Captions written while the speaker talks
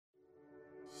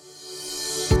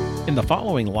In the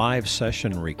following live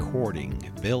session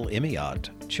recording, Bill Emiott,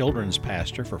 children's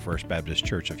pastor for First Baptist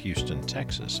Church of Houston,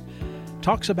 Texas,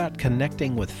 talks about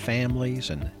connecting with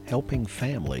families and helping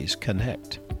families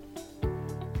connect.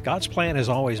 God's plan has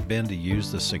always been to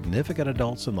use the significant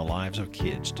adults in the lives of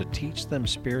kids to teach them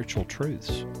spiritual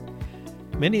truths.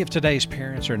 Many of today's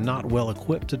parents are not well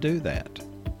equipped to do that.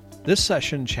 This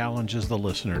session challenges the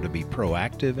listener to be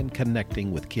proactive in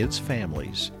connecting with kids'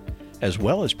 families, as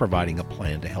well as providing a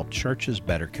plan to help churches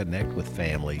better connect with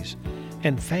families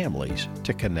and families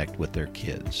to connect with their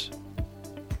kids.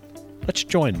 Let's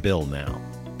join Bill now.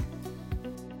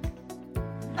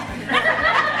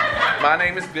 My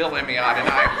name is Bill Emiott, and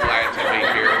I am glad to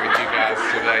be here with you guys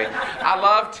today. I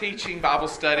love teaching Bible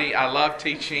study. I love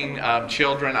teaching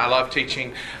children. I love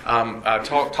teaching,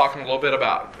 talking a little bit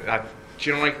about,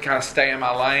 generally kind of stay in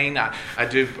my lane. I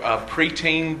do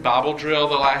preteen Bible drill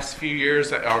the last few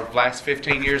years, or last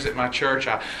 15 years at my church.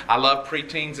 I love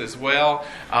preteens as well,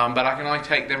 but I can only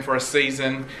take them for a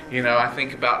season. You know, I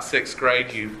think about 6th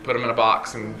grade, you put them in a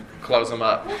box and close them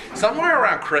up. Somewhere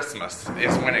around Christmas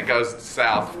is when it goes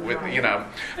south with, you know.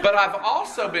 But I've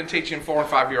also been teaching 4 and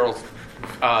 5-year-olds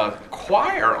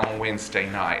choir on Wednesday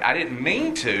night. I didn't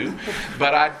mean to,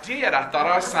 but I did. I thought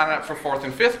I was signing up for 4th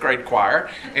and 5th grade choir,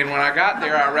 and when I got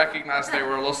there, I recognized they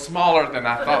were a little smaller than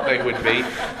I thought they would be.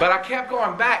 But I kept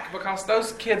going back because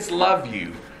those kids love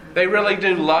you. They really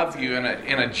do love you in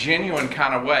a genuine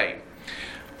kind of way.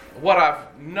 What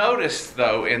I've noticed,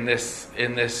 though, in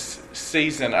this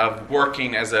season of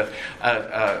working as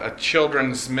a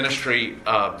children's ministry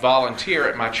volunteer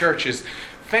at my church is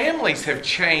families have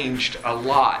changed a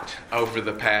lot over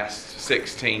the past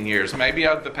 16 years, maybe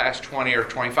over the past 20 or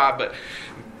 25, but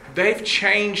they've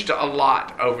changed a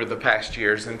lot over the past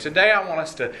years. And today I want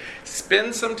us to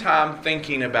spend some time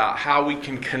thinking about how we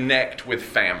can connect with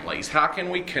families. How can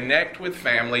we connect with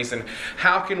families, and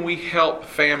how can we help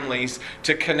families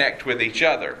to connect with each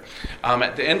other?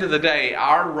 At the end of the day,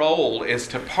 our role is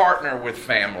to partner with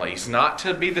families, not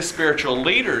to be the spiritual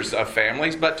leaders of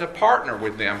families, but to partner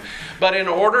with them. But in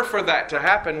order for that to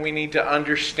happen, we need to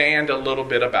understand a little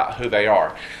bit about who they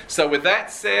are. So with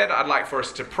that said, I'd like for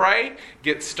us to pray,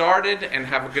 get started, and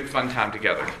have a good fun time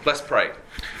together. Let's pray.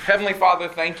 Heavenly Father,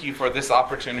 thank you for this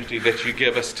opportunity that you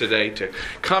give us today to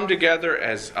come together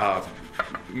as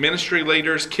ministry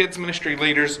leaders, kids ministry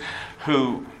leaders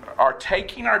who are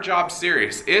taking our job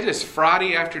serious. It is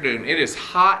Friday afternoon. It is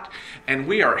hot, and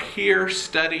we are here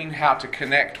studying how to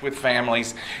connect with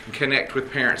families and connect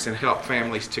with parents and help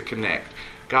families to connect.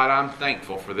 God, I'm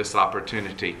thankful for this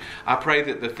opportunity. I pray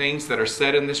that the things that are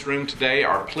said in this room today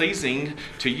are pleasing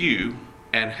to you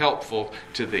and helpful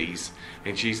to these.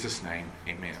 In Jesus' name,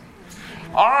 amen.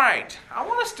 All right, I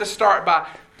want us to start by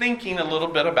thinking a little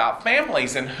bit about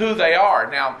families and who they are.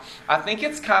 Now, I think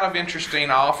it's kind of interesting.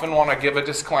 I often want to give a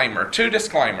disclaimer, 2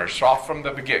 disclaimers off from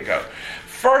the get-go.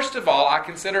 First of all, I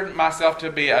consider myself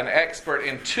to be an expert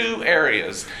in 2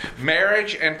 areas,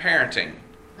 marriage and parenting.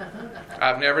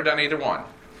 I've never done either one.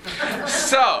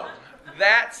 So,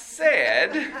 that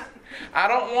said, I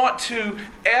don't want to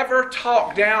ever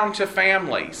talk down to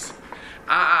families.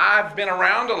 I've been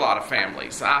around a lot of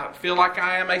families. I feel like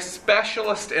I am a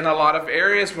specialist in a lot of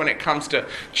areas when it comes to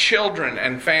children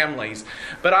and families.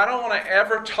 But I don't want to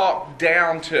ever talk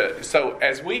down to... So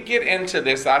as we get into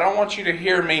this, I don't want you to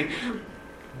hear me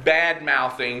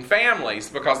bad-mouthing families,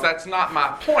 because that's not my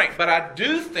point. But I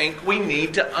do think we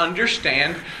need to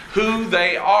understand who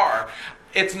they are.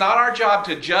 It's not our job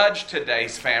to judge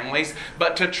today's families,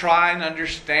 but to try and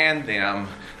understand them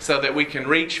so that we can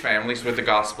reach families with the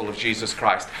gospel of Jesus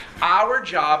Christ. Our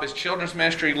job as children's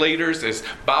ministry leaders, as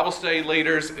Bible study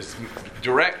leaders, as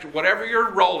direct, whatever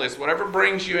your role is, whatever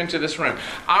brings you into this room,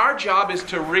 our job is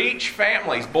to reach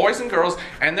families, boys and girls,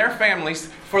 and their families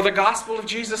for the gospel of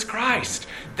Jesus Christ.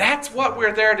 That's what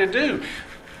we're there to do,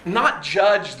 not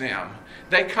judge them.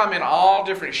 They come in all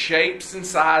different shapes and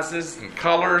sizes and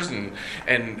colors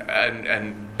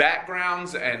and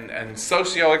backgrounds and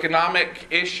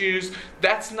socioeconomic issues.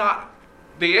 That's not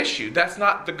the issue. That's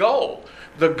not the goal.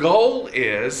 The goal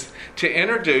is to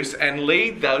introduce and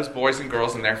lead those boys and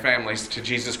girls and their families to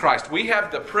Jesus Christ. We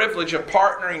have the privilege of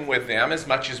partnering with them as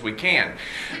much as we can.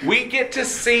 We get to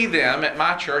see them at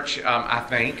my church, I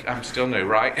think. I'm still new,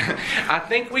 right? I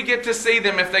think we get to see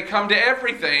them if they come to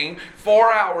everything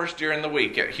 4 hours during the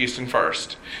week at Houston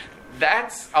First.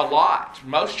 That's a lot.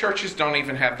 Most churches don't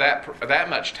even have that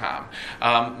much time.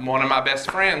 One of my best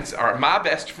friends, or my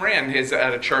best friend, is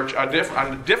at a church,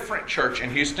 a different church in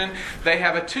Houston. They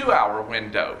have a 2-hour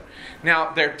window.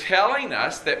 Now, they're telling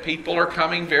us that people are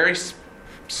coming very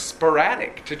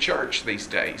sporadic to church these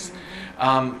days.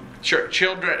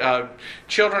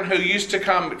 Children who used to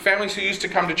come, families who used to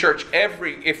come to church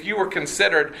if you were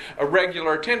considered a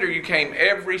regular attender, you came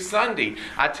every Sunday.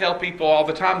 I tell people all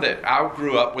the time that I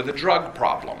grew up with a drug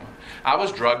problem. I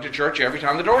was drugged to church every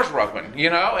time the doors were open,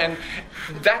 and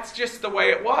that's just the way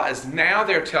it was. Now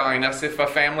they're telling us if a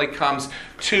family comes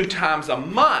 2 times a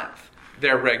month,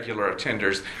 they're regular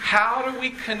attenders. How do we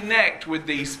connect with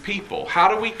these people? How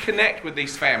do we connect with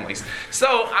these families?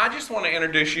 So I just want to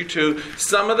introduce you to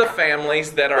some of the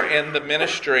families that are in the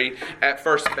ministry at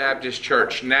First Baptist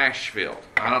Church, Nashville.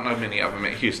 I don't know many of them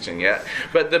at Houston yet,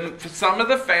 but some of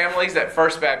the families at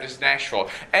First Baptist Nashville.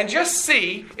 And just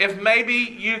see if maybe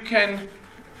you can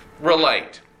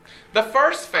relate. The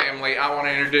first family I want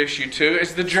to introduce you to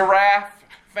is the Giraffe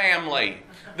family.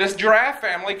 This Giraffe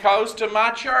family goes to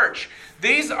my church.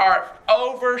 These are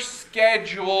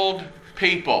overscheduled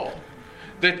people.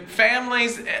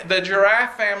 The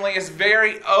Giraffe family is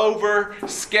very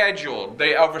overscheduled.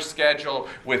 They overschedule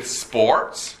with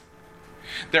sports.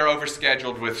 They're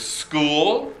overscheduled with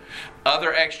school,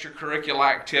 other extracurricular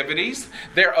activities.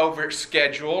 They're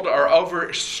overscheduled or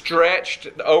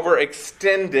overstretched,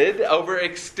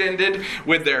 overextended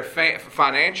with their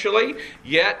financially,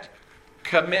 yet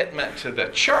commitment to the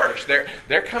church.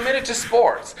 They're committed to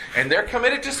sports, and they're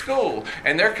committed to school,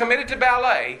 and they're committed to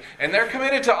ballet, and they're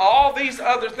committed to all these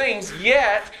other things.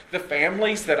 Yet the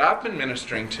families that I've been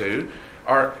ministering to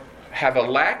have a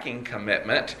lacking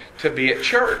commitment to be at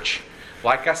church.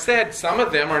 Like I said, some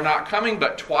of them are not coming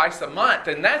but twice a month,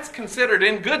 and that's considered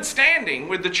in good standing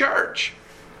with the church.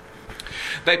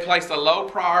 They place a low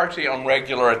priority on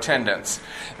regular attendance.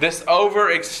 This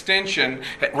overextension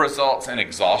results in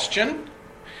exhaustion,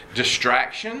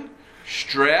 distraction,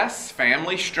 stress,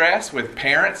 family stress with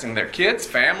parents and their kids,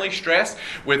 family stress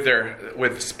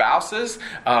with spouses,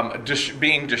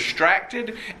 being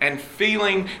distracted and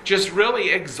feeling just really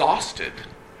exhausted.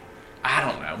 I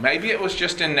don't know. Maybe it was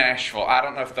just in Nashville. I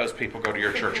don't know if those people go to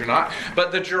your church or not.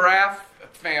 But the Giraffe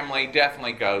family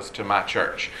definitely goes to my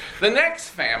church. The next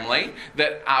family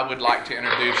that I would like to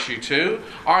introduce you to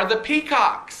are the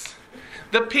Peacocks.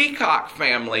 The Peacock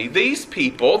family. This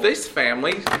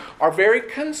family are very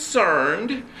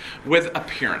concerned with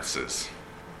appearances.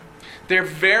 They're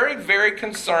very, very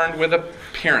concerned with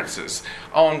appearances.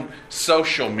 On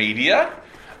social media,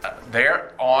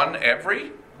 they're on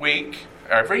every week,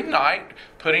 every night,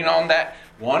 putting on that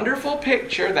wonderful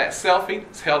picture, that selfie,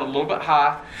 it's held a little bit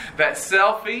high, that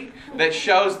selfie that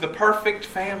shows the perfect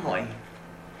family.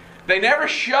 They never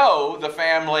show the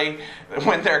family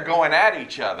when they're going at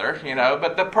each other,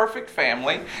 but the perfect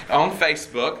family on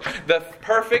Facebook, the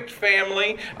perfect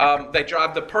family, they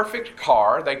drive the perfect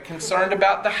car, they're concerned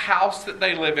about the house that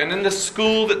they live in and the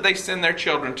school that they send their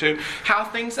children to. How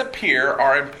things appear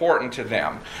are important to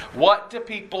them. What do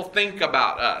people think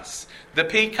about us? The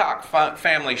Peacock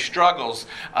family struggles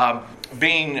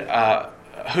being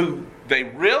who they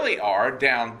really are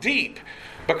down deep,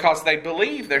 because they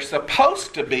believe they're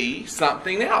supposed to be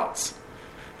something else.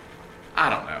 I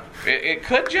don't know. It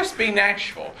could just be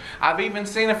Nashville. I've even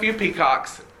seen a few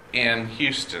peacocks in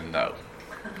Houston, though.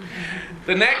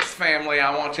 The next family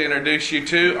I want to introduce you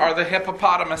to are the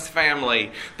hippopotamus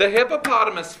family. The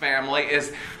hippopotamus family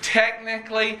is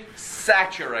technically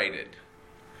saturated.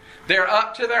 They're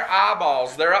up to their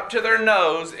eyeballs, they're up to their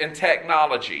nose in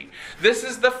technology. This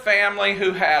is the family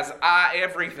who has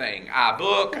everything.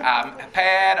 iBook,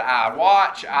 iPad,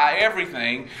 iWatch,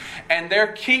 everything. And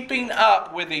they're keeping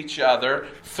up with each other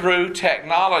through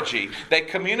technology. They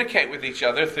communicate with each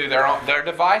other through their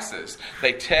devices.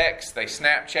 They text, they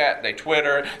Snapchat, they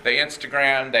Twitter, they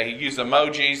Instagram, they use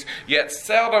emojis, yet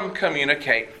seldom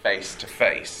communicate face to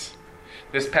face.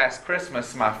 This past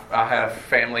Christmas, I had a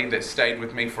family that stayed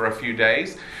with me for a few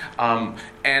days.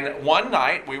 And one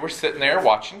night, we were sitting there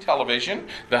watching television.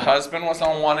 The husband was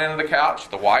on one end of the couch.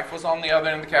 The wife was on the other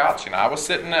end of the couch. And I was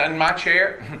sitting in my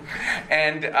chair.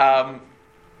 And I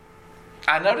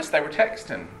noticed they were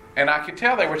texting. And I could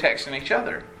tell they were texting each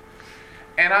other.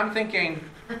 And I'm thinking,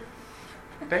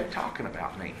 they're talking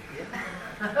about me.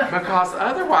 Because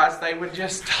otherwise, they would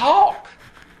just talk.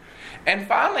 And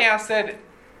finally, I said,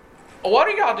 what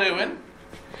are y'all doing?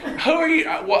 Who are you?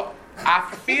 Well, I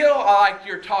feel like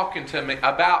you're talking to me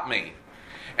about me.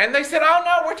 And they said, oh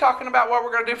no, we're talking about what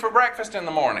we're going to do for breakfast in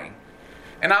the morning.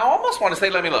 And I almost want to say,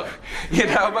 let me look,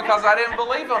 because I didn't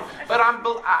believe them. But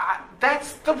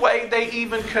that's the way they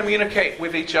even communicate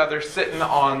with each other sitting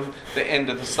on the end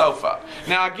of the sofa.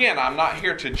 Now again, I'm not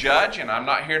here to judge, and I'm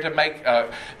not here to make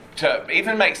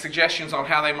even make suggestions on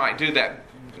how they might do that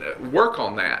work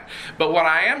on that. But what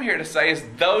I am here to say is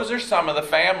those are some of the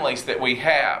families that we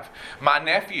have. My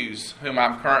nephews, whom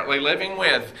I'm currently living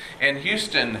with in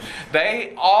Houston,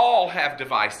 they all have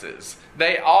devices.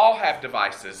 They all have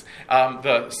devices.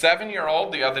 The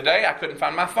 7-year-old, the other day, I couldn't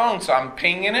find my phone, so I'm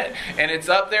pinging it, and it's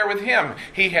up there with him.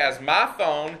 He has my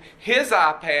phone, his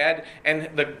iPad, and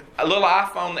the little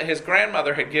iPhone that his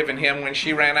grandmother had given him when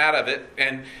she ran out of it,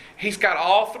 and he's got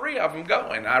all 3 of them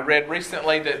going. I read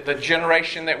recently that the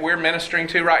generation that we're ministering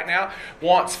to right now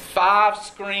wants 5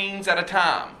 screens at a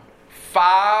time.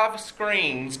 5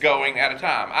 screens going at a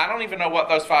time. I don't even know what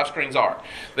those 5 screens are.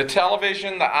 The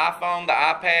television, the iPhone, the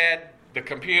iPad, the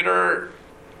computer,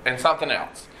 and something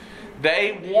else.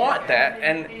 They want that,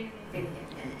 and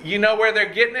you know where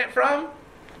they're getting it from?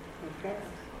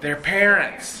 Their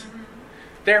parents.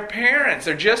 Their parents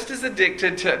are just as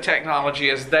addicted to technology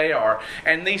as they are.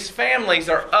 And these families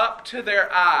are up to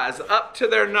their eyes, up to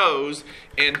their nose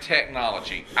in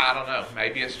technology. I don't know.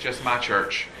 Maybe it's just my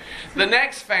church. The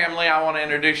next family I want to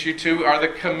introduce you to are the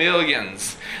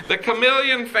chameleons. The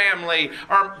chameleon family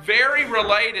are very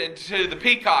related to the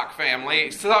peacock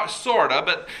family, sort of,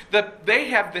 but they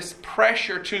have this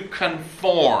pressure to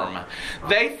conform.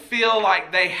 They feel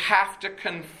like they have to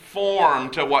conform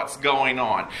to what's going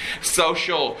on.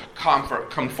 Social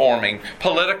conforming,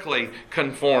 politically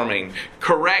conforming,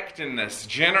 correctness,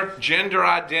 gender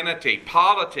identity,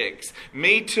 politics,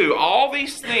 Me Too. All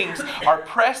these things are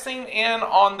pressing in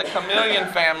on the chameleon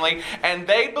family, and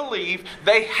they believe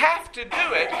they have to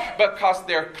do it because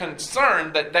they're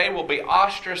concerned that they will be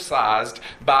ostracized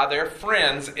by their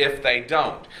friends if they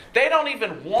don't. They don't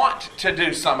even want to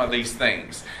do some of these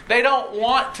things. They don't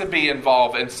want to be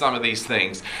involved in some of these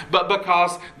things. But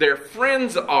because their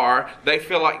friends are, they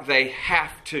feel like they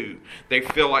have to. They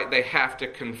feel like they have to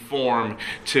conform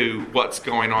to what's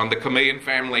going on. The chameleon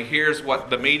family hears what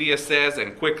the media says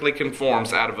and quickly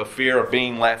conforms out of a fear of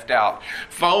being left out.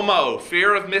 FOMO,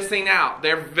 fear of missing out.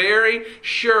 They're very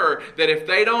sure that if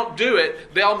they don't do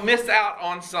it, they'll miss out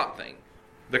on something.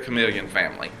 The chameleon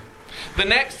family. The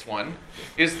next one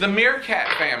is the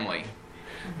meerkat family.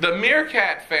 The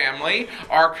meerkat family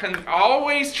are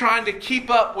always trying to keep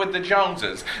up with the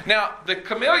Joneses. Now, the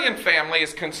chameleon family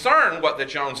is concerned what the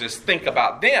Joneses think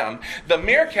about them. The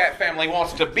meerkat family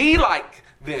wants to be like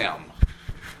them.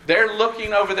 They're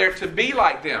looking over there to be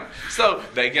like them. So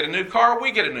they get a new car,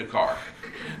 we get a new car.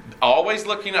 Always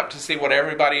looking up to see what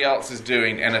everybody else is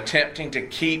doing and attempting to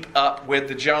keep up with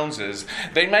the Joneses.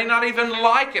 They may not even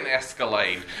like an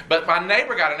Escalade, but my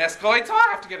neighbor got an Escalade, so I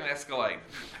have to get an Escalade.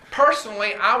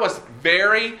 Personally, I was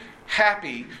very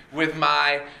happy with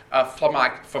my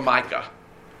Formica.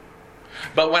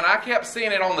 But when I kept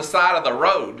seeing it on the side of the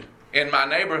road in my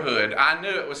neighborhood, I knew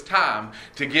it was time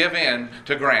to give in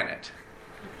to Granite.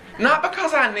 Not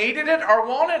because I needed it or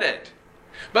wanted it,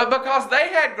 but because they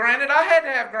had Granite, I had to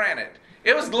have Granite.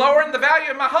 It was lowering the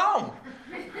value of my home.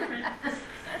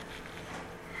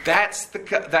 That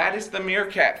is the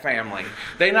meerkat family.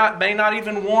 They may not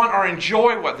even want or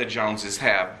enjoy what the Joneses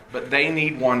have, but they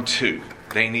need one too.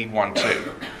 They need one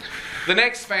too. The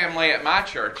next family at my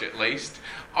church, at least,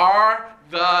 are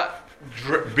the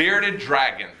bearded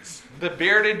dragons. The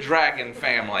bearded dragon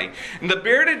family. And the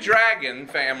bearded dragon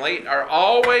family are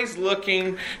always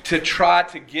looking to try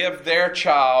to give their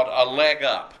child a leg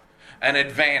up, an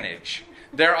advantage.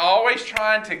 They're always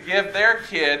trying to give their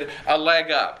kid a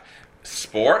leg up.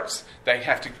 Sports, they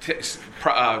have to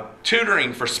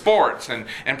tutoring for sports and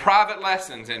private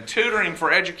lessons and tutoring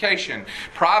for education,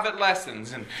 private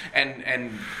lessons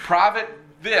and private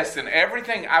this and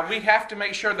everything. We have to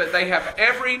make sure that they have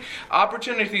every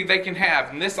opportunity they can have,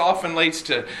 and this often leads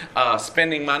to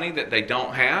spending money that they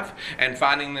don't have and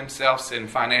finding themselves in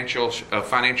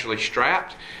financially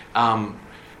strapped.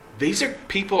 These are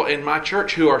people in my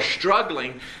church who are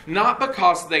struggling, not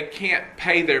because they can't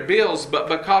pay their bills, but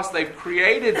because they've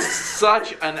created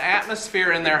such an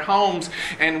atmosphere in their homes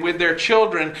and with their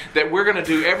children that we're going to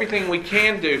do everything we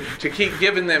can do to keep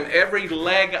giving them every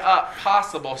leg up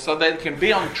possible so they can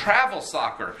be on travel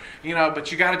soccer.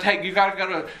 But you got to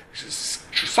go to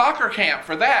soccer camp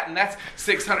for that, and that's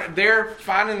 $600. They're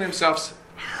finding themselves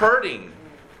hurting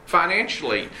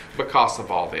financially because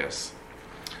of all this.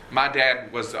 My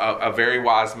dad was a very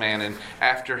wise man, and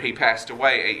after he passed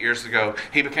away 8 years ago,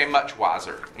 he became much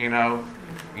wiser. You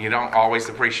don't always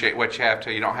appreciate what you have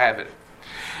till you don't have it.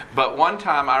 But one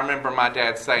time I remember my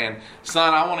dad saying,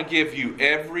 "Son, I want to give you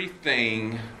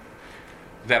everything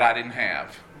that I didn't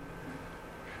have,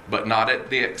 but not at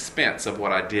the expense of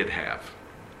what I did have."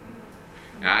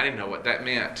 Now, I didn't know what that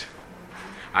meant.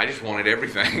 I just wanted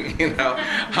everything,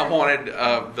 I wanted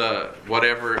the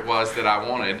whatever it was that I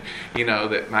wanted,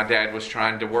 that my dad was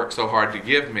trying to work so hard to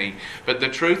give me. But the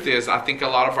truth is, I think a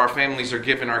lot of our families are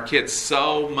giving our kids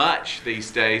so much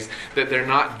these days that they're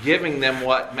not giving them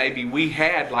what maybe we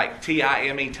had, like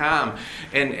time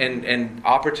and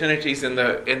opportunities in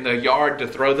the yard to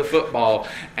throw the football,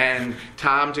 and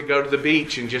time to go to the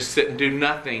beach and just sit and do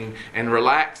nothing and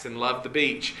relax and love the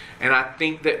beach. And I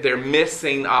think that they're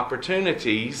missing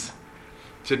opportunities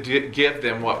to give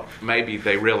them what maybe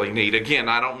they really need. Again,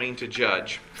 I don't mean to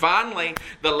judge. Finally,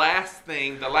 the last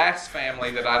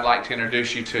family that I'd like to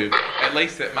introduce you to, at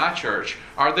least at my church,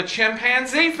 are the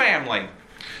chimpanzee family.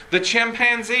 The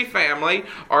chimpanzee family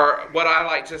are what I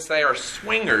like to say are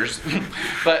swingers,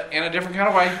 but in a different kind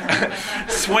of way.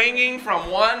 Swinging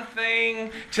from one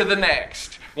thing to the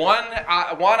next. One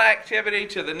activity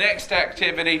to the next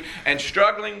activity, and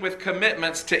struggling with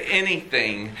commitments to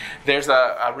anything.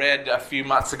 I read a few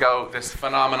months ago this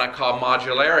phenomena called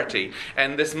modularity.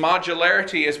 And this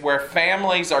modularity is where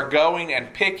families are going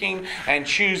and picking and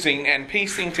choosing and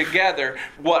piecing together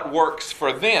what works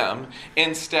for them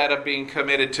instead of being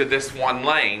committed to this one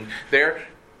lane. They're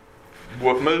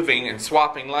moving and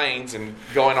swapping lanes and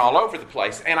going all over the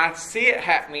place. And I see it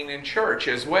happening in church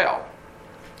as well.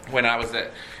 When I was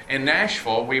in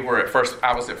Nashville,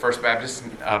 I was at First Baptist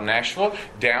Nashville,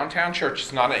 downtown church.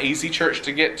 It's not an easy church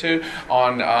to get to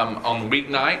on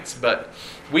weeknights, but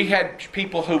we had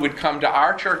people who would come to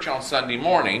our church on Sunday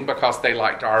morning because they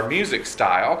liked our music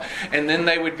style, and then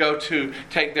they would go to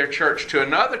take their church to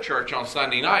another church on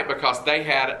Sunday night because they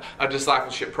had a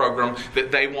discipleship program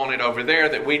that they wanted over there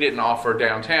that we didn't offer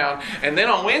downtown. And then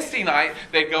on Wednesday night,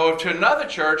 they'd go to another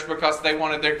church because they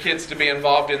wanted their kids to be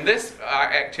involved in this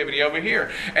activity over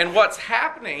here. And what's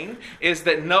happening is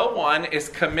that no one is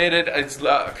committed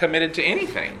to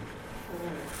anything.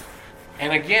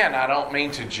 And again, I don't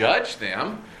mean to judge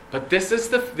them, but these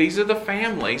are the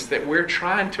families that we're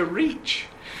trying to reach.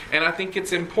 And I think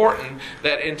it's important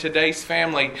that in today's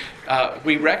family,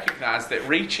 we recognize that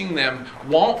reaching them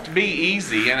won't be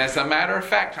easy. And as a matter of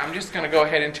fact, I'm just going to go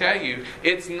ahead and tell you,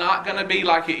 it's not going to be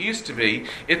like it used to be.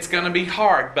 It's going to be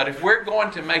hard. But if we're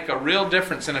going to make a real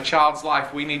difference in a child's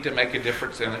life, we need to make a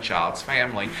difference in a child's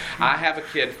family. I have a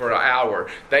kid for an hour.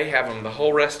 They have them the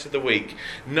whole rest of the week.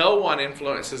 No one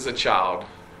influences a child,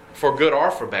 for good or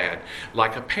for bad,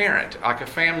 like a parent, like a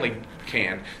family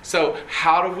can. So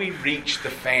how do we reach the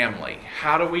family?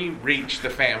 How do we reach the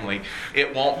family?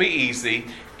 It won't be easy.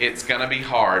 It's going to be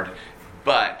hard.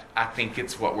 But I think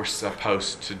it's what we're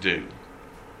supposed to do.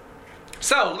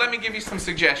 So let me give you some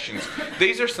suggestions.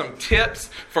 These are some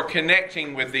tips for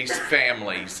connecting with these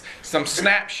families. Some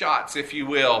snapshots, if you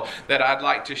will, that I'd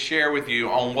like to share with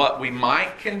you on what we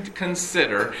might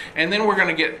consider. And then we're going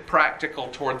to get practical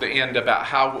toward the end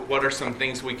about what are some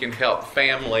things we can help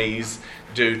families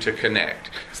do to connect.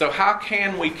 So how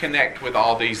can we connect with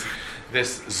all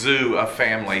this zoo of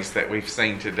families that we've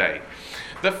seen today?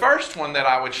 The first one that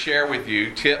I would share with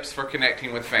you, tips for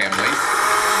connecting with families,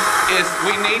 is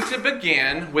we need to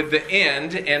begin with the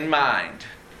end in mind.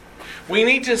 We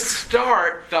need to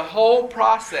start the whole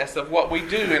process of what we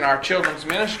do in our children's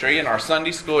ministry, in our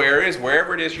Sunday school areas,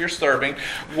 wherever it is you're serving,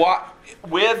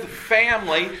 with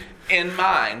family in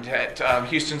mind. At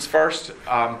Houston's First,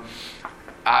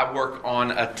 I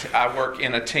work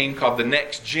in a team called the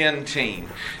Next Gen team.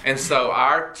 And so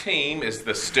our team is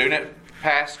the student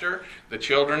pastor, the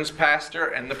children's pastor,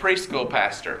 and the preschool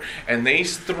pastor. And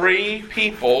these three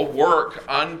people work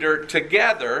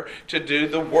together to do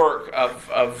the work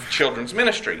of children's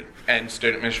ministry and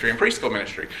student ministry and preschool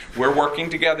ministry. We're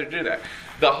working together to do that.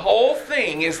 The whole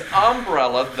thing is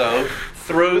umbrella, though,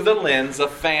 through the lens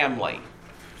of family.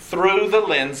 Through the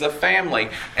lens of family.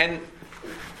 And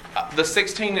the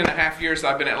 16 and a half years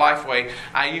I've been at Lifeway,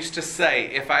 I used to say,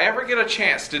 if I ever get a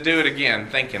chance to do it again,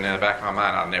 thinking in the back of my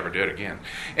mind I'll never do it again.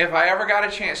 If I ever got a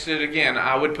chance to do it again,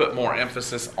 I would put more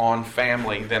emphasis on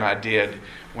family than I did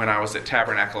when I was at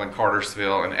Tabernacle in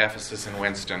Cartersville and Ephesus and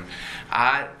Winston.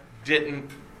 I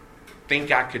didn't think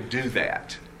I could do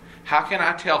that. How can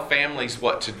I tell families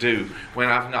what to do when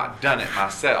I've not done it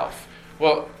myself?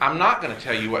 Well, I'm not going to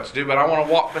tell you what to do, but I want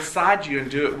to walk beside you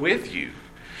and do it with you.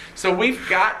 So we've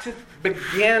got to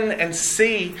begin and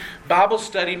see Bible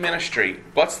study ministry.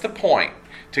 What's the point?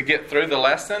 To get through the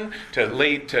lesson, to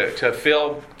lead to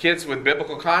fill kids with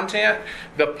biblical content.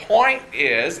 The point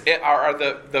is,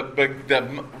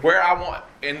 where I want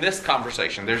in this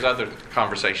conversation. There's other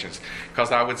conversations,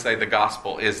 because I would say the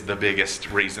gospel is the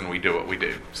biggest reason we do what we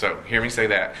do. So hear me say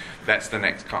that. That's the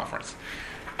next conference.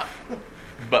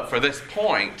 But for this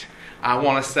point, I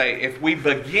want to say if we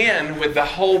begin with the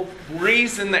whole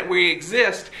reason that we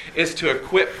exist is to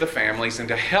equip the families and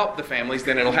to help the families,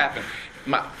 then it'll happen.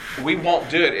 We won't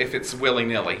do it if it's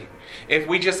willy-nilly. If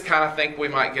we just kind of think we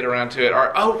might get around to it,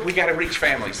 or, we got to reach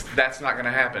families, that's not going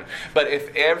to happen. But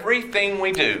if everything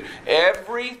we do,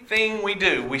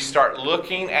 we start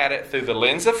looking at it through the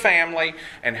lens of family,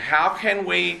 and how can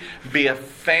we be a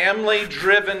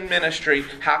family-driven ministry,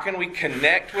 how can we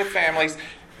connect with families,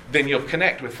 then you'll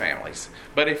connect with families.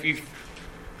 But if you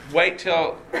wait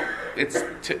till it's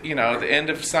the end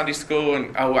of Sunday school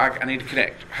and, I need to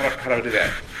connect, how do I do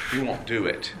that? You won't do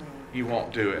it. You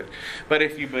won't do it. But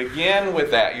if you begin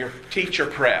with that, your teacher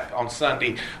prep on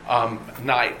Sunday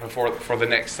night for the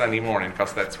next Sunday morning,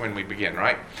 because that's when we begin,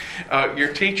 right?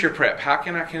 Your teacher prep. How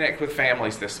can I connect with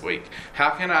families this week?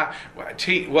 What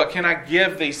can I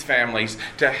give these families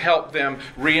to help them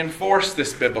reinforce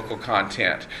this biblical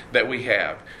content that we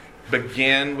have?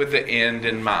 Begin with the end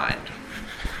in mind.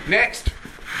 Next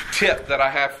tip that I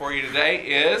have for you today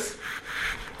is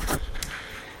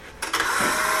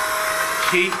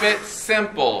keep it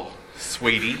simple,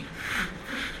 sweetie.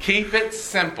 Keep it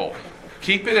simple.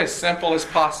 Keep it as simple as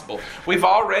possible. We've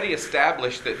already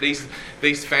established that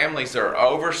these families are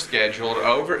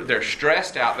overscheduled, they're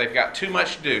stressed out, they've got too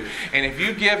much to do. And if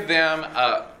you give them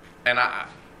I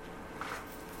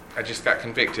just got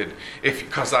convicted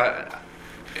because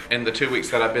in the 2 weeks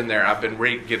that I've been there, I've been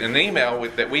getting an email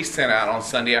that we sent out on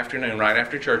Sunday afternoon, right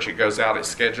after church. It goes out, it's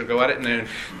scheduled to go out at noon.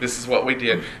 This is what we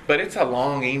did. But it's a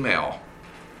long email.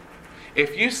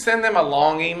 If you send them a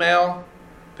long email,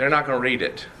 they're not going to read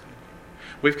it.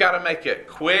 We've got to make it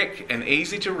quick and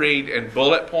easy to read and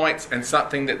bullet points and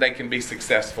something that they can be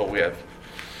successful with.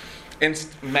 And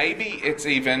maybe it's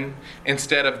even,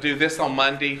 instead of do this on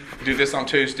Monday, do this on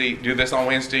Tuesday, do this on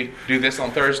Wednesday, do this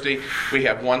on Thursday, we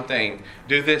have one thing.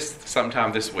 Do this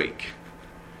sometime this week.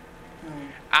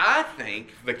 I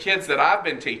think the kids that I've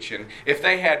been teaching, if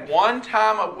they had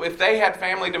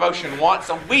family devotion once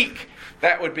a week,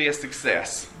 that would be a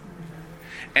success.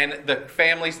 And the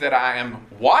families that I am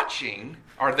watching,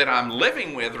 or that I'm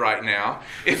living with right now,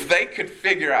 if they could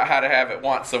figure out how to have it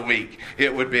once a week,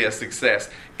 it would be a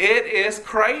success. It is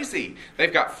crazy.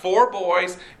 They've got 4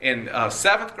 boys in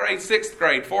 7th grade, 6th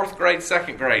grade, 4th grade,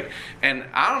 2nd grade. And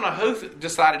I don't know who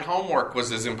decided homework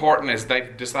was as important as they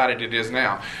decided it is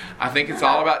now. I think it's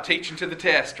all about teaching to the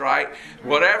test, right?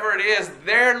 Whatever it is,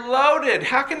 they're loaded.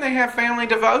 How can they have family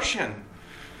devotion?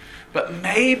 But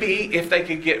maybe if they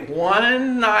could get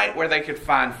one night where they could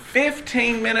find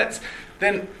 15 minutes,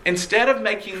 then instead of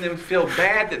making them feel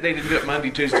bad that they didn't do it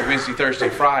Monday, Tuesday, Wednesday, Thursday,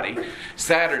 Friday,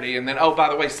 Saturday, and then, by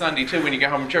the way, Sunday too, when you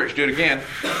get home from church, do it again.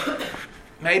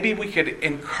 Maybe we could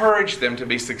encourage them to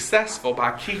be successful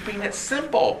by keeping it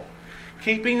simple.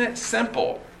 Keeping it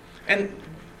simple. And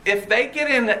if they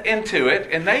get into it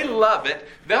and they love it,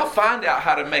 they'll find out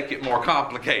how to make it more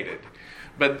complicated.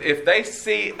 But if they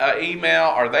see an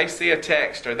email or they see a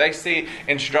text or they see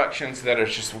instructions that are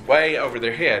just way over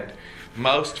their head,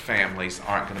 most families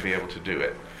aren't going to be able to do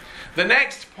it. The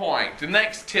next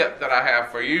tip that I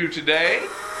have for you today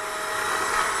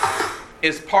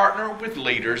is partner with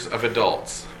leaders of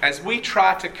adults. As we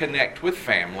try to connect with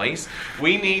families,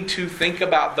 we need to think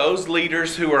about those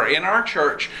leaders who are in our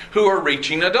church who are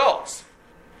reaching adults.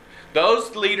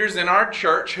 Those leaders in our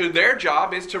church who their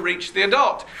job is to reach the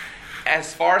adult.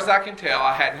 As far as I can tell,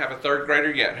 I hadn't have a 3rd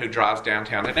grader yet who drives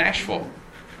downtown to Nashville.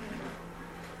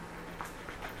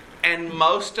 And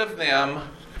most of them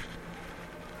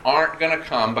aren't going to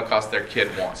come because their kid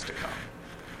wants to come.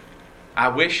 I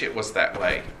wish it was that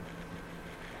way.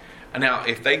 Now,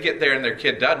 if they get there and their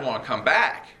kid doesn't want to come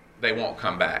back, they won't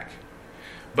come back.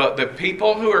 But the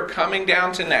people who are coming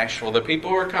down to Nashville, the people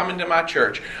who are coming to my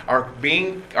church, are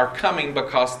coming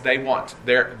because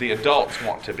the adults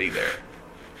want to be there.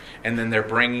 And then they're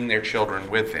bringing their children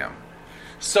with them.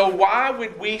 So why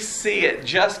would we see it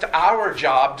just our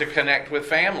job to connect with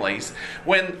families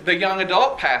when the young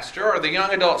adult pastor or the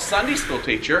young adult Sunday school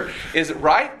teacher is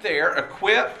right there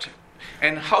equipped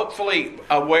and hopefully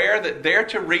aware that they're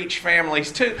to reach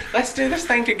families too? Let's do this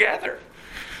thing together.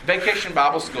 Vacation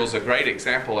Bible School is a great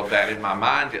example of that in my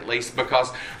mind, at least, because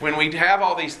when we have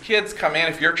all these kids come in,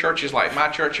 if your church is like my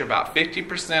church, about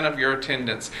 50% of your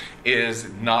attendance is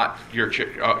not your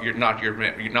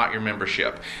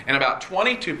membership, and about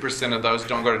 22% of those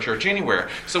don't go to church anywhere.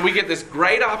 So we get this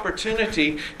great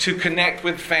opportunity to connect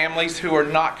with families who are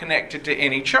not connected to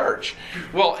any church.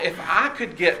 Well, if I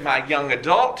could get my young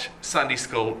adult Sunday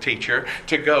school teacher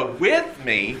to go with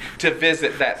me to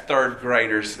visit that 3rd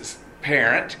grader's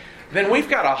parent, then we've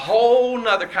got a whole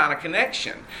nother kind of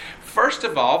connection. First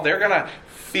of all, they're going to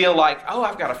feel like, oh,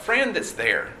 I've got a friend that's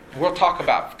there. We'll talk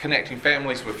about connecting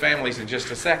families with families in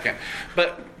just a second.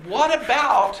 But what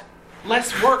about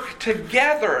let's work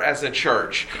together as a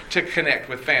church to connect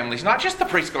with families, not just the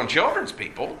preschool and children's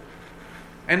people,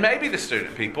 and maybe the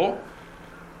student people,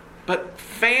 but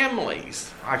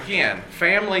families. Again,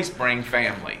 families bring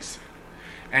families.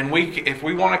 And if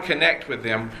we want to connect with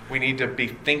them, we need to be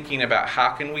thinking about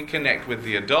how can we connect with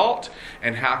the adult,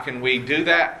 and how can we do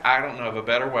that? I don't know of a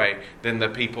better way than the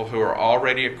people who are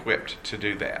already equipped to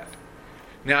do that.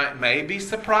 Now, it may be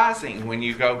surprising when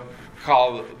you go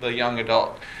call the young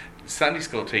adult Sunday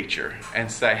school teacher and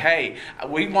say, hey, I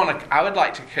would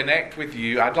like to connect with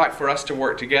you. I'd like for us to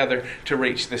work together to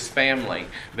reach this family,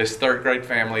 this third grade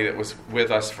family that was with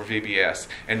us for VBS,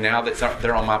 and now that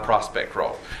they're on my prospect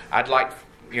roll. I'd like,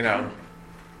 they're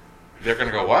going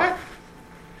to go, what?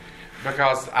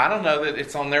 Because I don't know that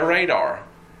it's on their radar.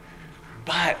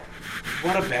 But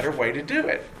what a better way to do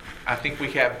it. I think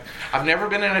I've never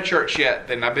been in a church yet,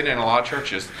 and I've been in a lot of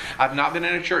churches. I've not been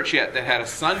in a church yet that had a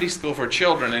Sunday school for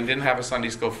children and didn't have a Sunday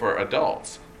school for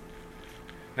adults.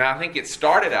 Now, I think it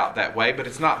started out that way, but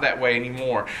it's not that way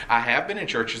anymore. I have been in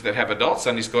churches that have adult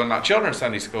Sunday school and not children's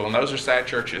Sunday school, and those are sad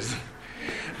churches.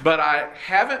 But I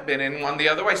haven't been in one the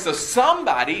other way. So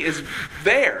somebody is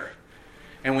there.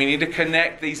 And we need to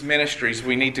connect these ministries.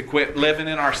 We need to quit living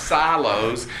in our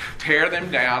silos, tear them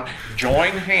down,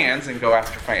 join hands, and go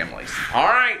after families. All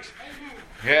right?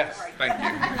 Yes, thank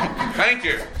you. Thank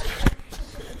you.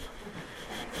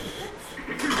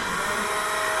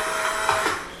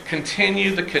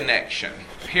 Continue the connection.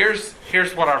 Here's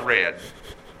what I read.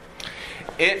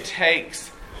 It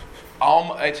takes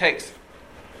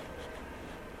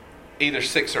either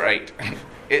 6 or 8.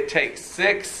 It takes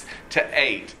 6 to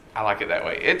 8. I like it that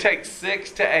way. It takes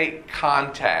 6 to 8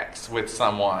 contacts with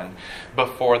someone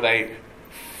before they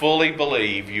fully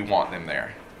believe you want them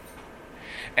there.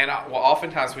 And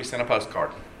oftentimes we send a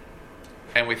postcard.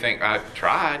 And we think, I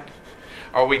tried.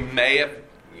 Or we may have,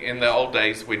 in the old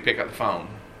days, we'd pick up the phone.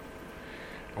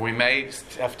 Or we may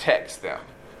have texted them.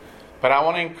 But I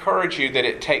want to encourage you that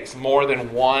it takes more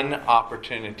than one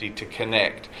opportunity to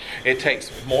connect. It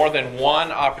takes more than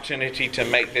one opportunity to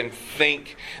make them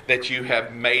think that you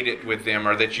have made it with them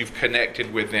or that you've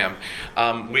connected with them.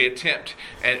 We attempt,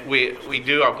 and we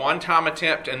do a one-time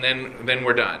attempt, and then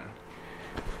we're done.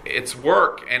 It's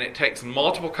work, and it takes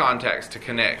multiple contacts to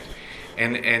connect.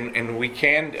 And we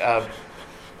can...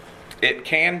 It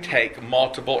can take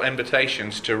multiple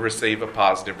invitations to receive a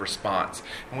positive response.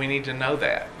 And we need to know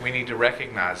that. We need to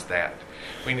recognize that.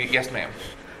 Yes, ma'am.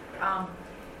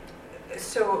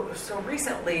 So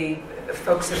recently,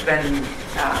 folks have been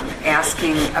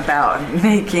asking about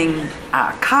making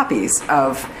copies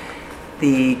of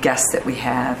the guests that we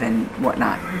have and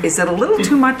whatnot. Is it a little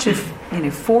too much if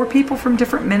 4 people from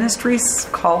different ministries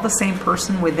call the same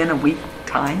person within a week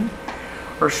time?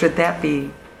 Or should that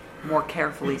be more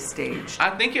carefully staged?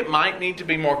 I think it might need to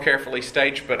be more carefully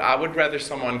staged, but I would rather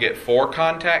someone get 4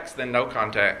 contacts than no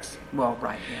contacts. Well,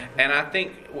 right. Yeah. And I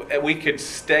think we could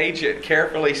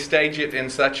carefully stage it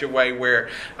in such a way where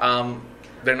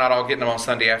they're not all getting them on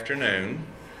Sunday afternoon.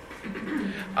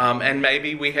 And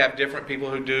maybe we have different people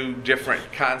who do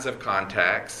different kinds of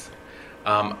contacts.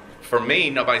 For me,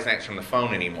 nobody's answering the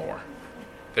phone anymore.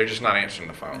 They're just not answering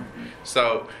the phone.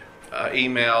 So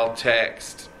email,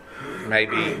 text,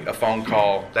 maybe a phone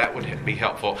call, that would be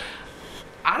helpful.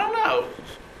 I don't know.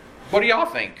 What do y'all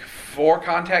think? 4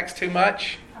 contacts too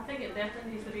much? I think it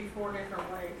definitely needs to be 4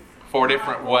 different ways. 4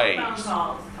 different ways. Phone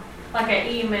calls, like an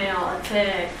email, a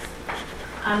text.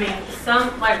 I mean,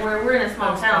 we're in a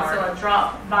small town, so I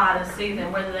drop by to see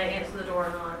them, whether they answer the door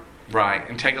or not. Right,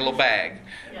 and take a little bag.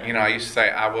 Yeah. I used to say,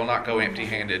 I will not go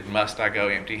empty-handed. Must I go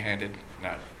empty-handed?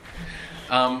 No.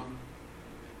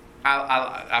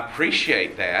 I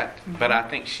appreciate that, but I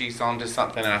think she's onto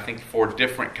something, and I think 4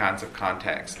 different kinds of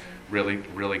contacts really,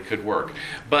 really could work.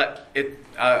 But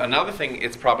another thing,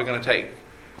 it's probably going to take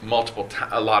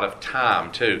a lot of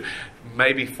time too.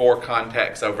 Maybe 4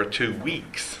 contacts over 2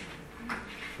 weeks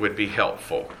would be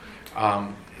helpful,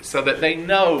 so that they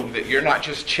know that you're not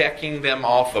just checking them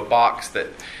off a box that,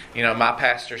 my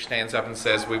pastor stands up and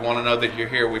says, we want to know that you're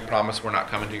here. We promise we're not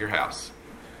coming to your house.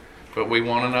 But we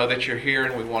want to know that you're here,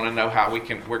 and we want to know how we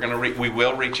can. We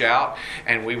will reach out,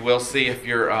 and we will see if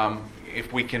you're,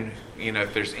 if we can,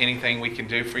 if there's anything we can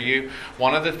do for you.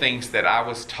 One of the things that I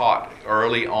was taught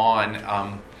early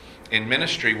on in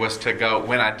ministry was to go,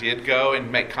 when I did go and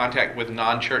make contact with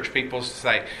non-church people, to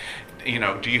say,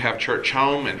 do you have church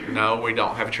home? And no, we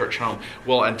don't have a church home.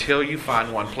 Well, until you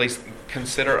find one, please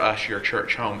consider us your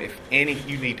church home. If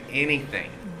you need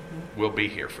anything, we'll be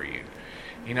here for you.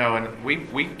 And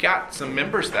we got some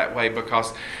members that way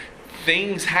because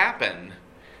things happen,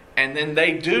 and then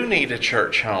they do need a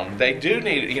church home. They do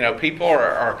need, people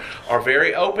are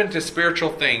very open to spiritual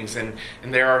things, and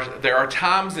there are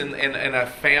times in a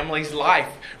family's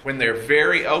life when they're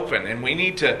very open, and we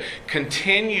need to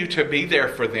continue to be there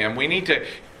for them. We need to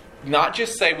not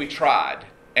just say we tried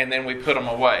and then we put them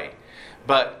away,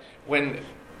 but when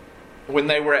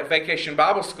they were at Vacation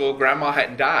Bible School, Grandma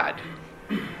hadn't died.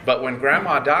 But when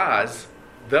Grandma dies,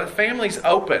 the family's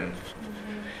open.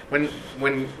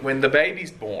 When the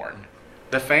baby's born,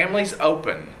 the family's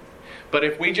open. But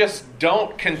if we just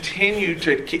don't continue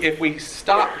if we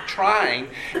stop trying,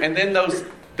 and then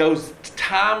those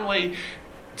timely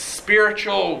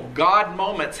spiritual God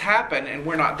moments happen and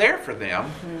we're not there for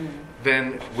them,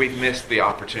 then we've missed the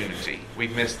opportunity.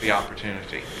 We've missed the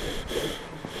opportunity.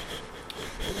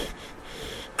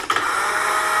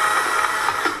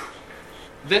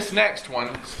 This next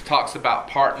one talks about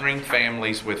partnering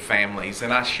families with families,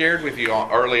 and I shared with you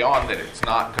early on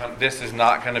that this is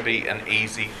not going to be an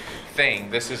easy thing.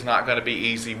 This is not going to be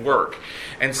easy work,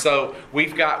 and so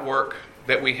we've got work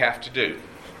that we have to do.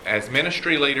 As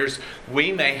ministry leaders,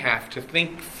 we may have to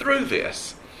think through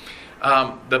this.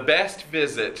 The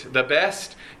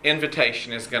best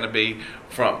invitation is going to be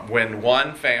from when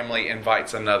one family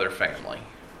invites another family.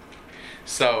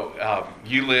 So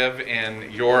you live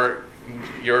in your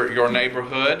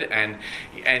neighborhood,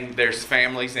 and there's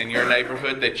families in your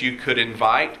neighborhood that you could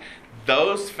invite.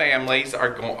 Those families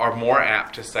are more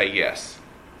apt to say yes.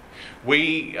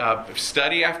 We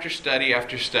study after study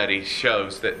after study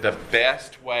shows that the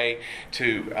best way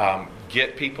to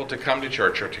get people to come to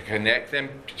church or to connect them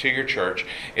to your church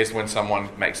is when someone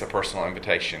makes a personal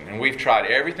invitation. And we've tried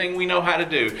everything we know how to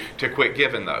do to quit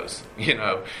giving those,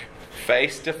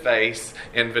 face-to-face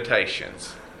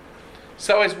invitations.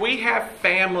 So as we have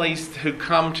families who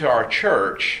come to our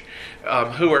church,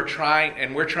 who are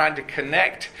we're trying to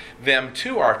connect them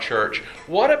to our church,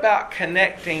 what about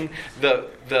connecting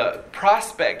the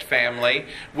prospect family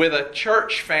with a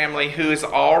church family who is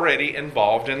already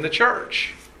involved in the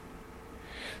church?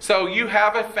 So you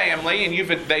have a family,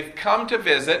 and they've come to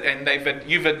visit, and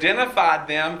you've identified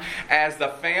them as the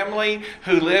family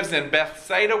who lives in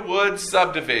Bethsaida Woods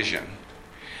subdivision.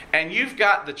 And you've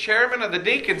got the chairman of the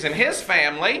deacons and his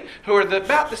family, who are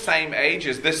about the same age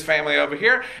as this family over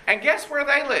here. And guess where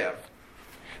they live?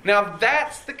 Now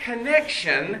that's the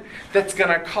connection that's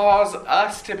going to cause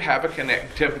us to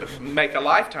to make a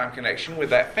lifetime connection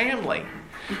with that family.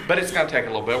 But it's going to take a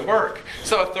little bit of work.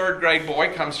 So a third grade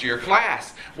boy comes to your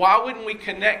class. Why wouldn't we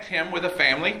connect him with a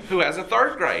family who has a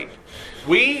third grade?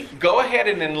 We go ahead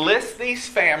and enlist these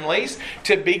families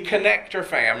to be connector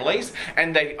families,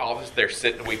 and they're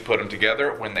sitting. We put them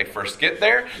together when they first get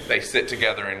there. They sit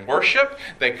together in worship.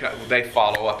 They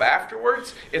follow up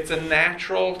afterwards. It's a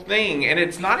natural thing, and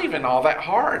it's not even all that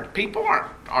hard. People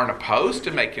aren't opposed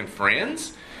to making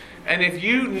friends. And if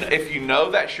you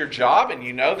know that's your job and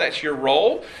you know that's your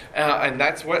role, and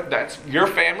that's your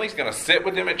family's going to sit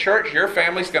with them at church. Your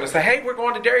family's going to say, "Hey, we're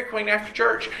going to Dairy Queen after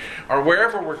church," or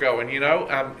wherever we're going. You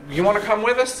want to come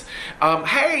with us?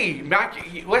 Hey,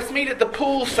 Mike, let's meet at the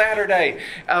pool Saturday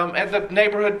at the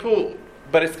neighborhood pool.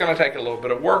 But it's going to take a little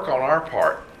bit of work on our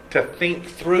part to think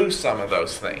through some of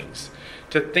those things.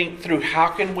 To think through how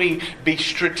can we be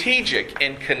strategic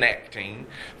in connecting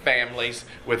families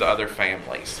with other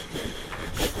families.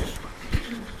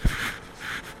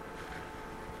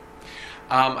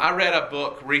 I read a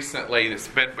book recently that's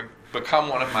become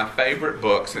one of my favorite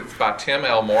books. It's by Tim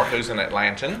Elmore, who's an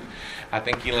Atlantan. I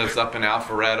think he lives up in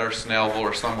Alpharetta or Snellville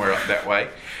or somewhere up that way.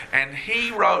 And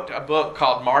he wrote a book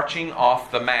called Marching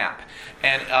Off the Map.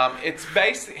 And it's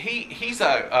he's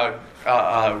a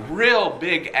real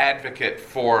big advocate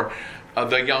for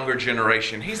the younger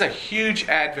generation. He's a huge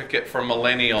advocate for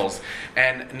millennials.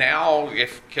 And now, in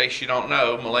case you don't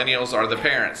know, millennials are the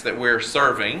parents that we're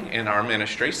serving in our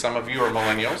ministry. Some of you are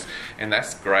millennials, and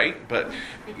that's great. But,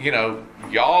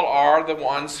 y'all are the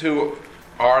ones who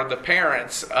are the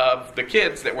parents of the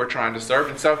kids that we're trying to serve.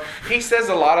 And so he says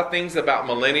a lot of things about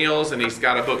millennials, and he's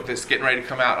got a book that's getting ready to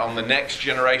come out on the next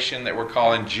generation that we're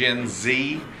calling Gen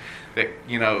Z. That,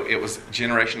 it was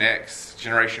Generation X,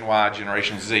 Generation Y,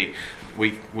 Generation Z.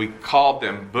 We called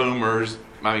them boomers,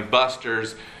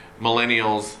 busters,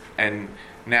 millennials, and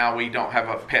now we don't have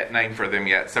a pet name for them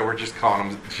yet, so we're just calling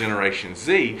them Generation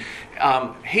Z.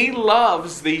 he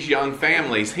loves these young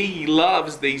families. He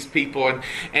loves these people.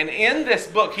 And in this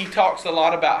book, he talks a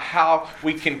lot about how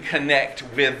we can connect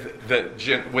with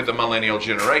the millennial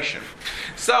generation.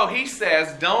 So he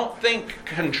says, don't think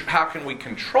how can we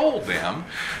control them,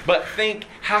 but think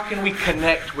how can we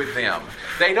connect with them.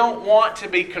 They don't want to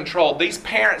be controlled. These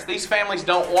parents, these families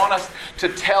don't want us to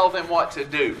tell them what to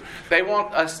do. They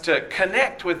want us to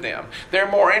connect with them. They're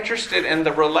more interested in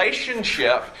the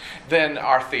relationship than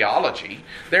our theology.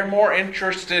 They're more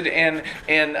interested in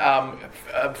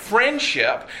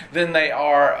friendship than they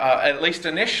are, at least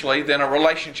initially, than a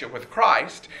relationship with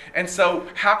Christ. And so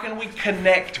how can we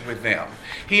connect with them?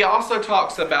 He also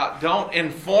talks about don't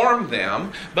inform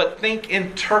them, but think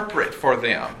interpret for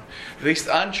them. These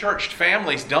unchurched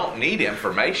families don't need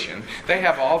information. They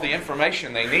have all the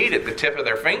information they need at the tip of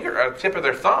their finger, or tip of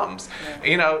their thumbs.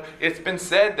 You know, it's been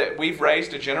said that we've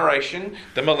raised a generation,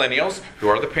 the millennials, who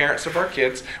are the parents of our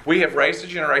kids, we have raised a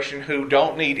generation who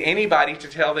don't need anybody to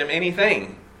tell them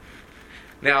anything.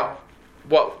 Now,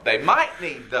 what they might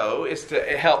need, though, is to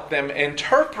help them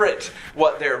interpret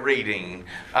what they're reading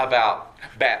about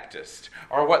Baptist,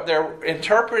 or what they're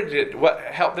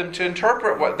help them to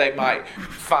interpret what they might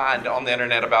find on the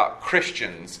internet about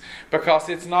Christians, because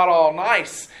it's not all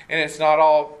nice and it's not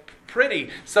all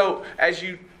pretty. So as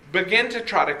you begin to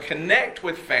try to connect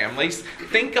with families,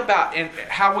 think about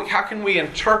how can we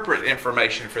interpret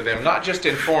information for them, not just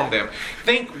inform them.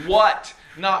 Think what,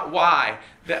 not why.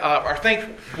 Or think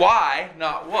why,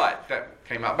 not what. That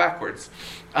came out backwards.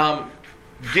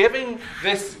 Giving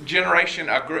this generation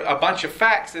a bunch of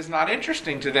facts is not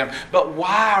interesting to them. But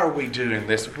why are we doing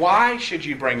this? Why should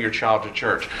you bring your child to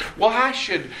church? Why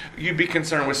should you be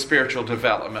concerned with spiritual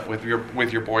development with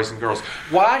your boys and girls?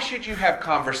 Why should you have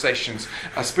conversations,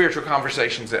 spiritual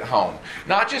conversations at home?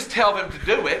 Not just tell them to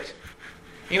do it.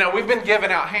 You know, we've been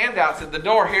giving out handouts at the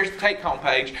door. Here's the take-home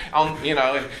page. And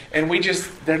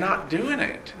they're not doing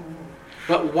it.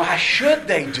 But why should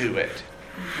they do it?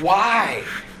 Why?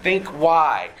 Think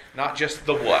why, not just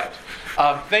the what.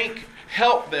 Think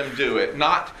help them do it,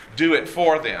 not do it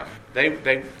for them. They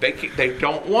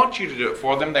don't want you to do it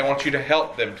for them. They want you to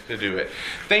help them to do it.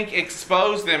 Think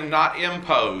expose them, not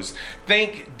impose.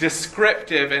 Think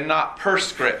descriptive and not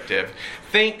prescriptive.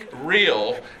 Think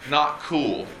real, not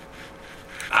cool.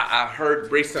 I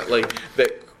heard recently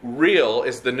that real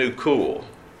is the new cool.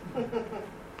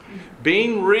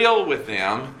 Being real with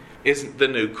them is the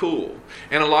new cool.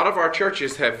 And a lot of our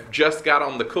churches have just got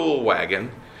on the cool wagon,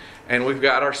 and we've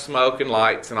got our smoke and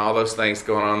lights and all those things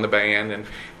going on in the band, and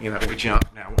we jump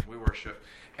now, we worship,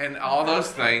 and all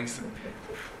those things.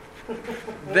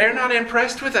 They're not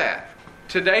impressed with that.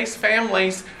 Today's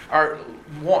families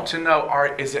want to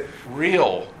know, is it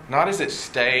real? Not is it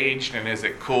staged, and is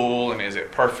it cool, and is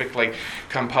it perfectly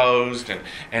composed, and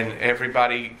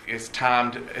everybody is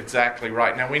timed exactly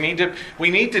right. Now we need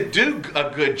to do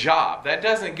a good job. That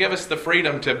doesn't give us the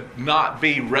freedom to not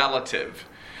be relative.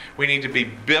 We need to be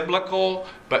biblical,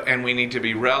 and we need to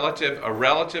be a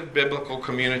relative biblical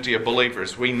community of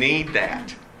believers. We need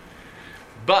that.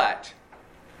 But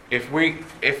if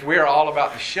we're all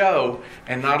about the show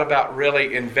and not about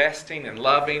really investing and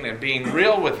loving and being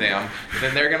real with them,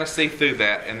 then they're going to see through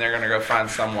that, and they're going to go find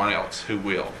someone else who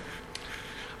will.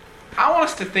 I want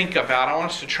us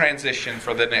to transition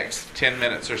for the next 10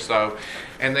 minutes or so,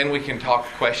 and then we can talk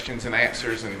questions and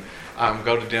answers and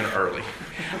go to dinner early.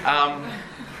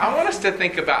 I want us to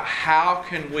think about how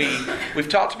can we've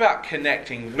talked about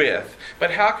connecting with,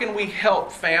 but how can we help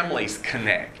families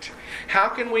connect? How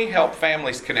can we help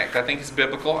families connect? I think it's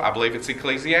biblical. I believe it's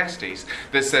Ecclesiastes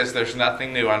that says there's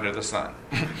nothing new under the sun.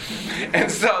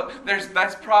 And so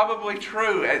that's probably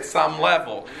true at some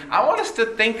level. I want us to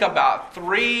think about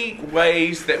 3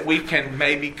 ways that we can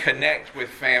maybe connect with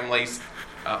families.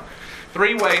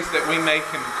 3 ways that we may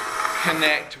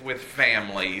connect with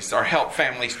families or help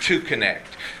families to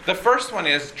connect. The first one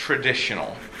is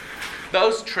traditional.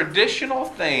 Those traditional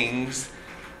things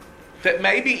that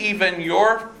maybe even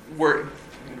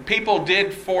people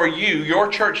did for you, your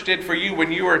church did for you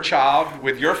when you were a child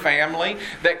with your family,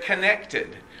 that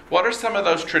connected. What are some of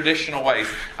those traditional ways?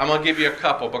 I'm going to give you a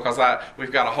couple because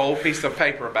we've got a whole piece of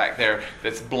paper back there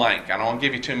that's blank. I don't want to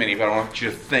give you too many, but I want you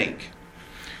to think.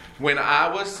 When I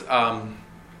was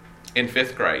in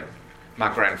 5th grade,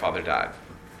 my grandfather died.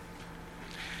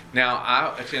 Now,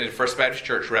 I attended First Baptist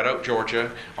Church, Red Oak,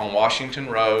 Georgia, on Washington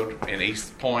Road in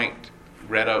East Point,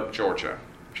 Red Oak, Georgia,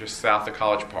 just south of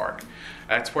College Park.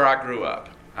 That's where I grew up.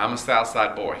 I'm a South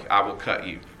Side boy. I will cut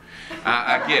you.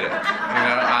 I get it.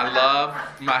 I love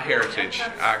my heritage.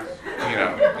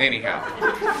 Anyhow.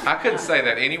 I couldn't say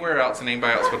that anywhere else and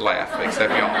anybody else would laugh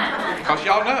except y'all. Because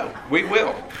y'all know, we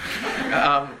will.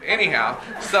 Anyhow,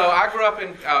 so I grew up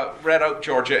in Red Oak,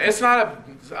 Georgia. It's not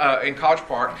in College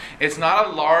Park. It's not a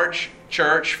large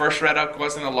church. First Red Oak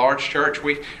wasn't a large church.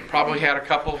 We probably had a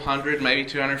couple hundred, maybe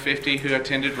 250 who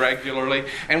attended regularly.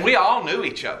 And we all knew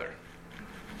each other.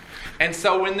 And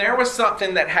so when there was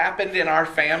something that happened in our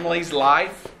family's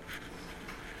life,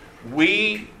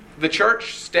 the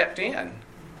church stepped in.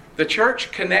 The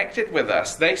church connected with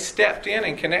us. They stepped in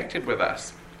and connected with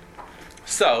us.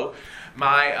 So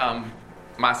my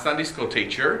Sunday school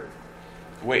teacher,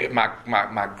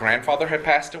 my grandfather had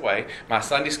passed away. My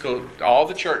Sunday school, all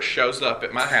the church shows up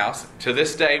at my house. To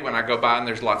this day, when I go by and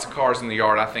there's lots of cars in the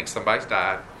yard, I think somebody's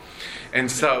died.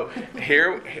 And so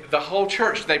here, the whole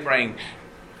church, they bring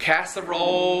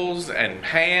casseroles and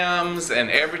hams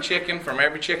and every chicken from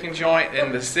every chicken joint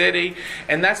in the city.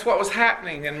 And that's what was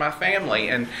happening in my family.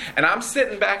 And I'm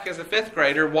sitting back as a 5th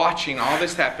grader watching all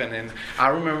this happen. And I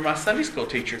remember my Sunday school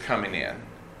teacher coming in.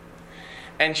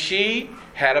 And she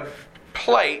had a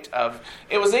plate of,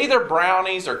 it was either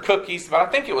brownies or cookies, but I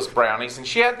think it was brownies. And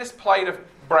she had this plate of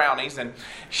brownies, and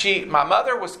my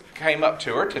mother came up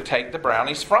to her to take the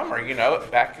brownies from her.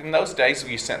 Back in those days,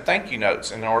 you sent thank you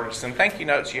notes. In order to send thank you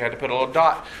notes, you had to put a little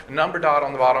number dot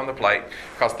on the bottom of the plate,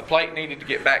 because the plate needed to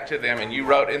get back to them. And you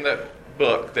wrote in the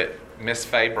book that Miss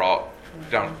Fay brought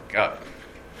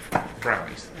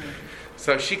brownies.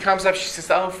 So she comes up, she says,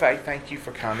 "Oh, Fay, thank you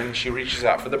for coming." And she reaches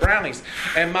out for the brownies.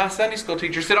 And my Sunday school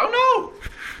teacher said, "Oh, no,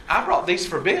 I brought these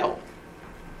for Bill."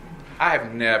 I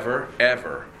have never,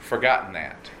 ever forgotten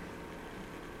that.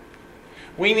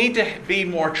 We need to be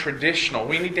more traditional.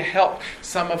 We need to help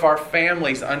some of our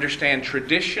families understand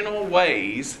traditional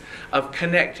ways of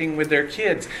connecting with their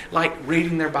kids, like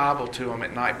reading their Bible to them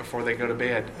at night before they go to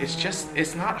bed.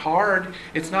 It's not hard.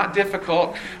 It's not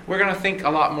difficult. We're going to think a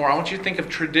lot more. I want you to think of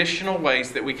traditional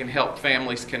ways that we can help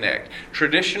families connect.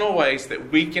 Traditional ways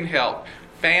that we can help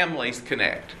families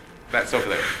connect. That's over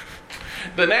there.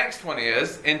 The next one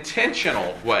is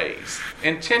intentional ways.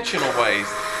 Intentional ways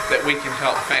that we can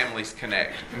help families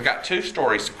connect. We've got 2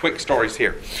 stories, quick stories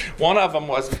here. One of them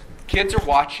was, kids are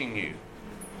watching you.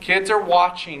 Kids are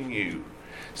watching you.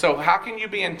 So how can you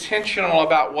be intentional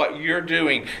about what you're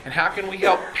doing? And how can we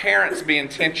help parents be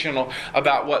intentional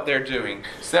about what they're doing?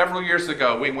 Several years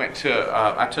ago, we went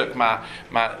to, I took my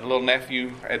little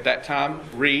nephew at that time,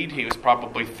 Reed, he was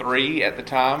probably 3 at the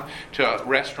time, to a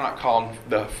restaurant called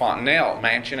the Fontanelle,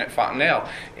 Mansion at Fontanelle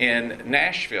in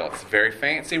Nashville. It's a very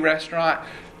fancy restaurant.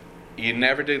 You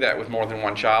never do that with more than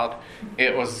one child.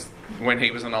 It was when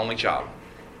he was an only child.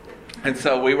 And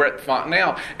so we were at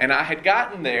Fontanelle, and I had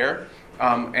gotten there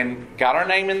and got our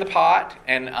name in the pot,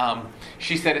 and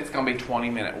she said it's going to be a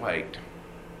 20-minute wait.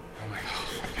 I'm like,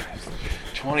 oh my goodness,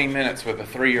 20 minutes with a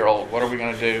 3-year-old, what are we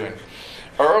going to do? And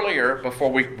earlier,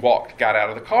 before we got out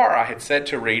of the car, I had said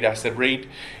to Reed, I said, "Reed,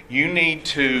 you need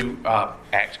to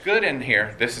act good in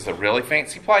here. This is a really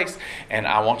fancy place, and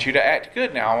I want you to act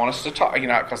good. Now, I want us to talk,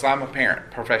 because I'm a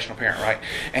parent, professional parent, right?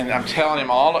 And I'm telling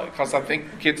him all, because I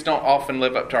think kids don't often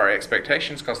live up to our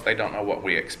expectations because they don't know what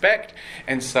we expect.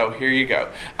 And so here you go.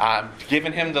 I'm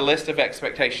giving him the list of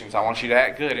expectations. I want you to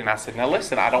act good." And I said, "Now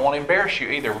listen, I don't want to embarrass you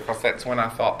either," because that's when I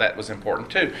thought that was important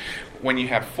too. When you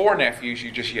have 4 nephews,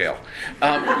 you just yell.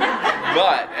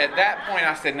 But at that point,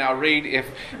 I said, "Now, Reed,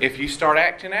 if you start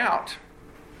acting out,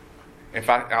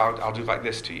 I'll do like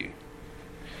this to you.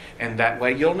 And that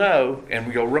way you'll know,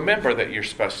 and you'll remember that you're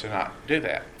supposed to not do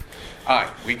that." All right,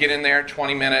 we get in there,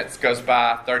 20 minutes goes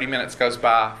by, 30 minutes goes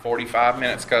by, 45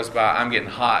 minutes goes by. I'm getting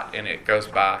hot, and it goes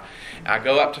by. I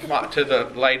go up to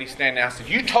the lady standing there. I said,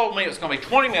 "You told me it was going to be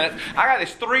 20 minutes. I got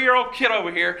this 3-year-old kid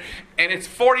over here, and it's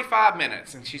 45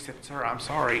 minutes. And she said, "Sir, I'm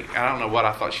sorry." I don't know what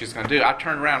I thought she was going to do. I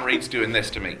turned around, Reed's doing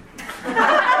this to me.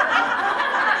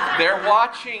 They're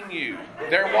watching you.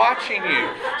 They're watching you.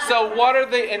 So what are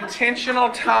the intentional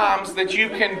times that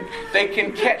they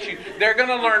can catch you? They're going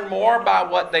to learn more by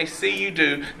what they see you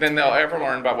do than they'll ever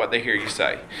learn by what they hear you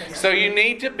say. So you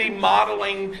need to be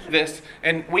modeling this,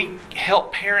 and we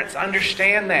help parents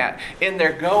understand that in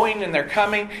their going and their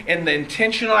coming, in the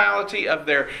intentionality of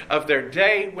their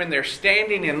day when they're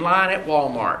standing in line at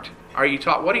Walmart. What are you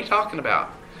talking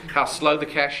about? How slow the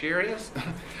cashier is?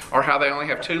 Or how they only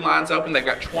have 2 lines open? They've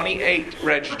got 28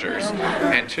 registers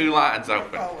and 2 lines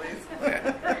open.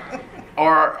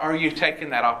 Or are you taking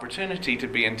that opportunity to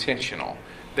be intentional?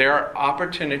 There are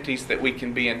opportunities that we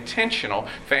can be intentional.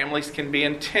 Families can be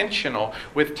intentional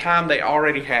with time they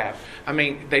already have. I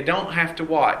mean, they don't have to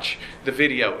watch the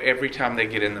video every time they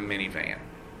get in the minivan.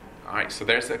 All right, so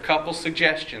there's a couple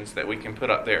suggestions that we can put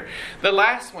up there. The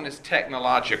last one is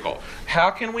technological.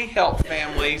 How can we help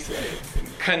families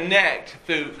connect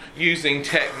through using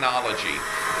technology?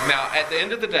 Now, at the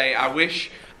end of the day, I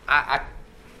wish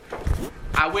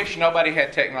nobody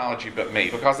had technology but me,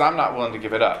 because I'm not willing to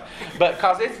give it up. But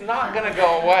because it's not going to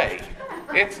go away.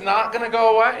 It's not going to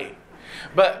go away.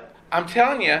 But I'm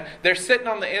telling you, they're sitting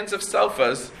on the ends of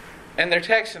sofas and they're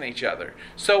texting each other.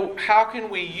 So how can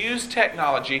we use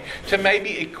technology to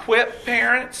maybe equip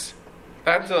parents?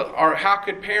 Or how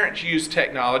could parents use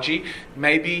technology?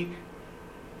 Maybe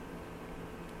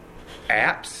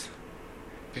apps.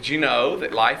 Did you know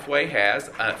that Lifeway has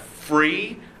a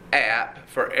free app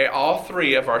for all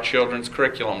three of our children's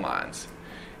curriculum lines?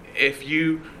 Have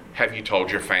you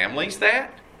told your families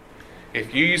that?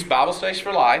 If you use Bible Studies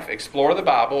for Life, Explore the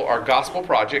Bible, or Gospel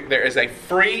Project, there is a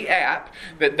free app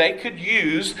that they could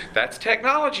use. That's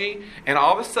technology, and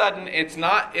all of a sudden it's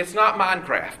not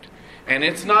Minecraft and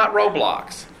it's not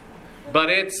Roblox, but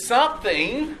it's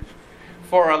something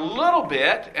for a little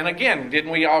bit. And again,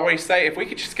 didn't we always say if we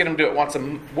could just get them to do it once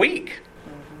a week?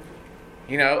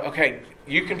 Okay,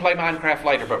 you can play Minecraft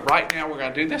later, but right now we're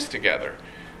going to do this together.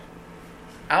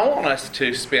 I want us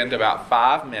to spend about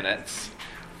 5 minutes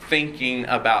thinking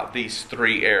about these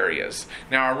three areas.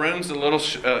 Now, our room's a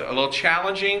little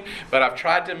challenging, but I've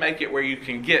tried to make it where you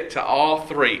can get to all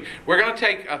three. We're going to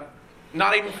take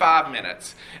not even 5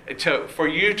 minutes for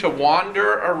you to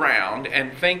wander around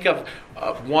and think of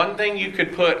one thing you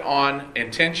could put on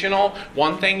intentional,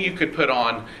 one thing you could put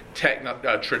on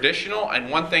traditional, and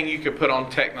one thing you could put on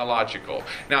technological.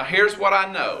 Now, here's what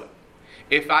I know.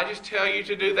 If I just tell you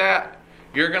to do that,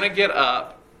 you're going to get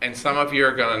up, and some of you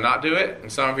are going to not do it,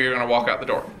 and some of you are going to walk out the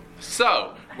door.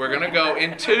 So, we're going to go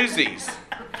in twosies.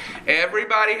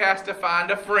 Everybody has to find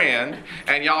a friend,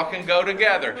 and y'all can go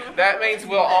together. That means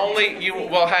you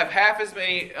will have half as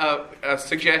many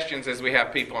suggestions as we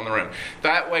have people in the room.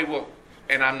 That way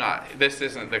this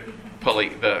isn't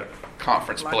the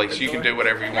conference police. You can do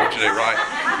whatever you want to do,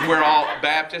 right? We're all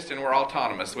Baptist and we're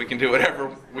autonomous. We can do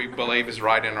whatever we believe is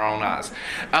right in our own eyes.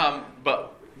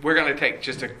 But we're going to take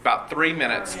just about 3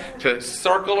 minutes to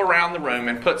circle around the room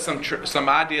and put some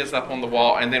ideas up on the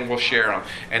wall, and then we'll share them,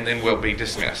 and then we'll be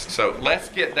dismissed. So let's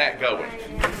get that going.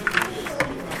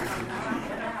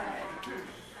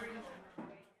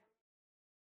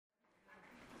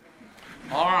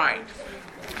 All right.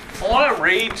 I want to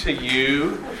read to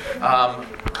you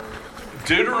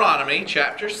Deuteronomy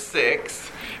chapter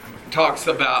 6. Talks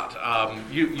about,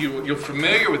 you're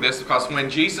familiar with this because when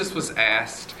Jesus was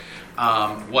asked,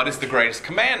 what is the greatest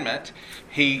commandment?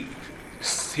 He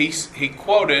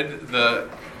quoted the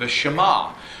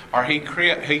Shema, or he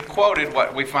quoted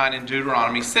what we find in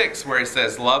Deuteronomy 6, where it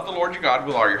says, "Love the Lord your God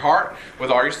with all your heart,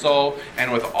 with all your soul,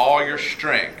 and with all your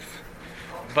strength."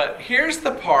 But here's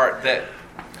the part that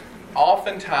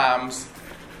oftentimes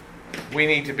we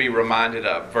need to be reminded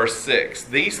of. Verse 6,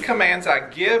 "These commands I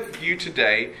give you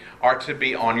today are to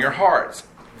be on your hearts."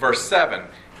 Verse 7,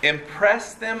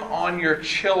 "Impress them on your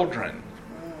children.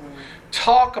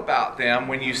 Talk about them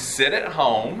when you sit at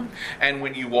home, and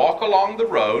when you walk along the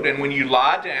road, and when you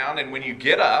lie down, and when you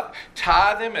get up.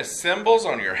 Tie them as symbols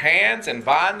on your hands, and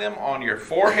bind them on your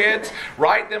foreheads.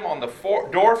 Write them on the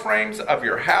door frames of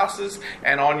your houses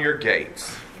and on your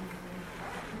gates."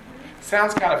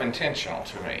 Sounds kind of intentional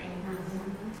to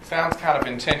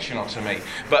me.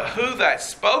 But who that's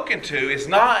spoken to is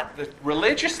not the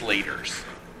religious leaders.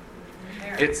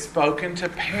 It's spoken to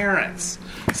parents.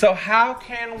 So how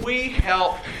can we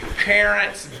help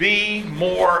parents be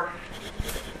more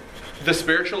the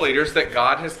spiritual leaders that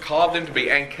God has called them to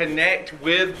be and connect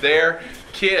with their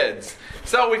kids?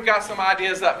 So we've got some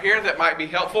ideas up here that might be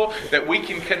helpful, that we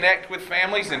can connect with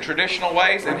families in traditional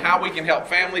ways, and how we can help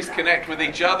families connect with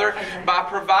each other by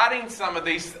providing some of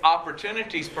these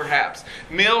opportunities, perhaps.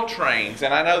 Meal trains,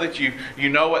 and I know that you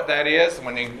know what that is.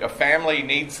 When a family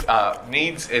needs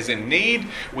is in need,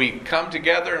 we come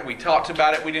together and we talked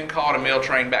about it. We didn't call it a meal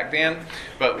train back then,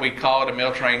 but we call it a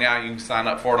meal train now. You can sign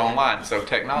up for it online, so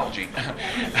technology.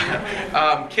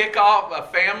 Kick off a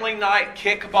family night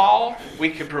kickball.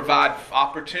 We can provide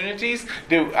opportunities.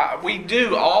 We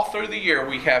do all through the year.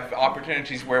 We have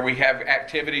opportunities where we have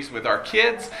activities with our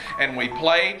kids, and we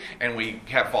play, and we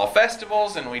have fall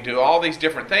festivals, and we do all these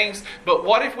different things. But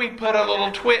what if we put a little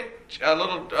twist?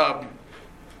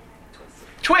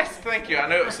 Thank you. I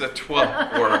knew it was a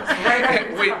word.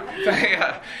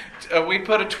 We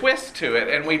put a twist to it,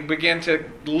 and we begin to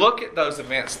look at those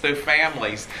events through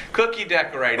families. Cookie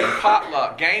decorating,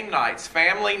 potluck, game nights,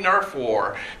 family Nerf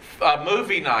war,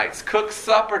 movie nights, cook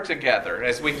supper together.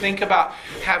 As we think about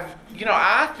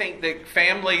I think that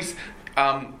families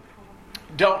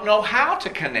don't know how to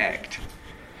connect.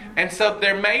 And so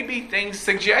there may be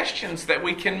suggestions that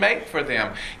we can make for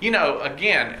them.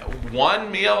 Again,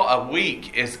 one meal a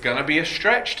week is going to be a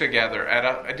stretch together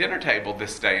at a dinner table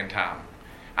this day and time.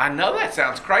 I know that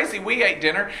sounds crazy. We ate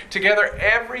dinner together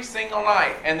every single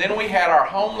night. And then we had our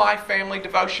home life family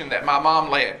devotion that my mom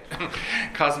led.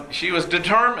 Because she was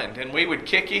determined. And we would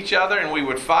kick each other and we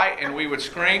would fight and we would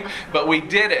scream. But we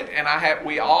did it. And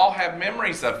we all have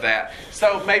memories of that.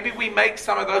 So maybe we make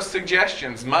some of those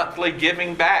suggestions. Monthly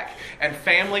giving back. And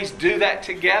families do that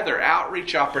together.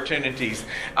 Outreach opportunities.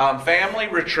 Family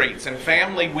retreats and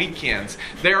family weekends.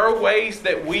 There are ways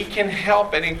that we can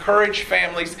help and encourage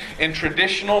families in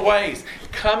traditional ways.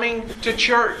 Coming to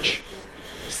church,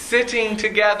 sitting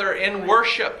together in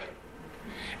worship.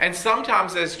 And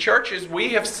sometimes as churches we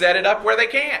have set it up where they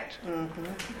can't.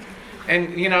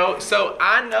 And so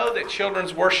I know that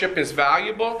children's worship is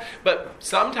valuable, but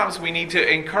sometimes we need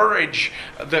to encourage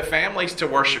the families to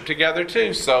worship together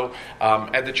too. So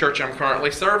at the church I'm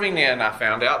currently serving in, I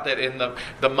found out that in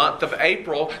the month of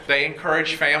April, they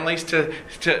encourage families to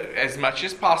as much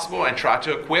as possible and try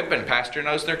to equip, and pastor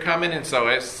knows they're coming, and so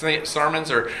as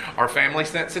sermons are family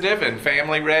sensitive and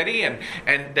family ready, and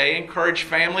they encourage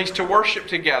families to worship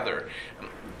together.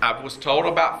 I was told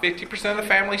about 50% of the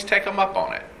families take them up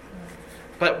on it.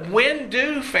 But when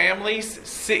do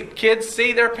kids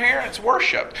see their parents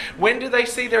worship? When do they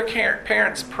see their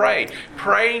parents pray?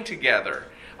 Praying together.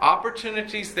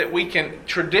 Opportunities that we can,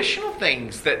 traditional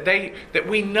things that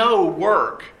we know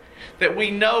work, that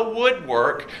we know would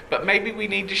work, but maybe we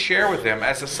need to share with them.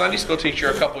 As a Sunday school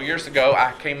teacher a couple years ago,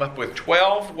 I came up with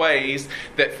 12 ways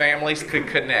that families could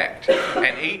connect.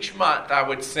 And each month I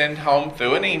would send home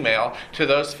through an email to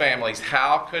those families,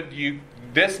 how could you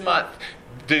this month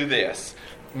do this?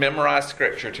 Memorize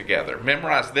scripture together.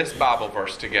 Memorize this Bible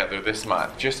verse together this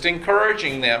month. Just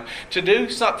encouraging them to do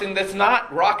something that's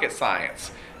not rocket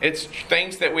science. It's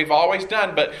things that we've always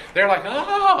done, but they're like,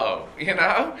 go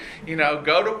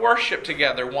to worship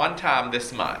together one time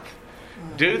this month.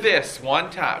 Do this one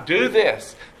time. Do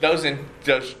this.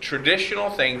 Those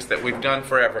traditional things that we've done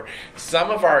forever. Some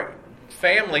of our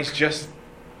families just...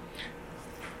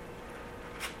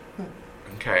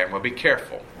 Okay, I'm going to be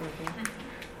careful.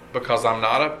 Because I'm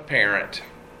not a parent,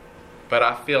 but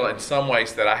I feel in some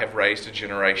ways that I have raised a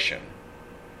generation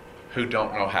who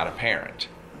don't know how to parent.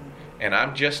 And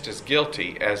I'm just as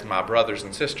guilty as my brothers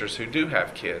and sisters who do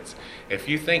have kids. If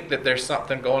you think that there's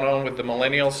something going on with the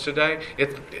millennials today,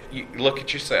 you look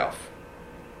at yourself.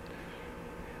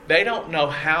 They don't know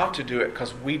how to do it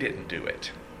because we didn't do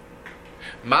it.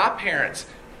 My parents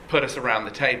put us around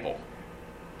the table.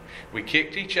 We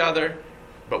kicked each other,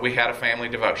 but we had a family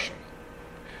devotion.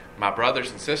 My brothers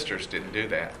and sisters didn't do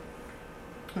that.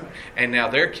 And now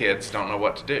their kids don't know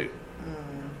what to do.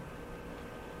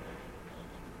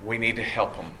 We need to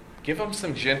help them. Give them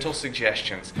some gentle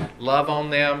suggestions. Love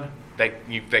on them. They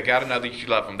got to know that you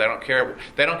love them. They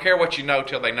don't care what you know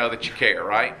till they know that you care,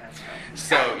 right?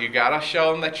 So you got to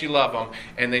show them that you love them,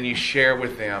 and then you share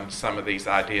with them some of these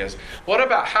ideas. What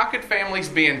about how could families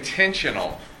be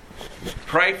intentional?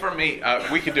 Pray for me.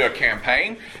 We could do a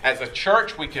campaign as a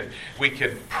church. We could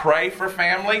pray for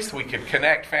families. We could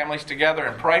connect families together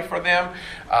and pray for them.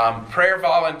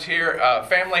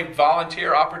 Family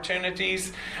volunteer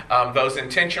opportunities. Those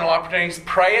intentional opportunities.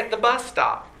 Pray at the bus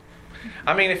stop.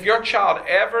 I mean, if your child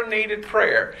ever needed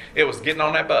prayer, it was getting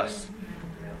on that bus.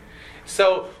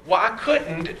 So why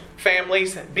couldn't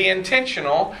families be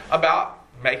intentional about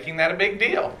making that a big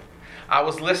deal? I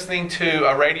was listening to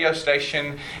a radio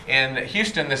station in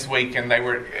Houston this week, and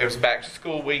it was back to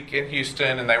school week in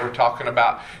Houston, and they were talking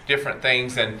about different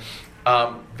things. And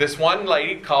this one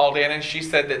lady called in, and she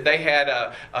said that they had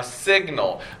a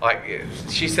signal. Like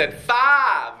she said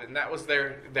 5, and that was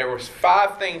there was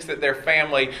 5 things that their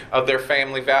family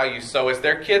values. So as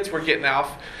their kids were getting on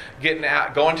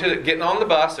the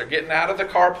bus or getting out of the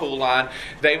carpool line,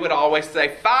 they would always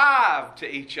say 5 to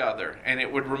each other, and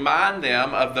it would remind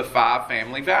them of the 5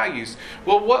 family values.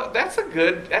 Well, that's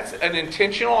an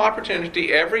intentional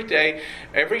opportunity every day,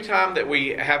 every time that we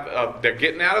have they're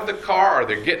getting out of the car or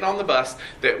they're getting on the bus,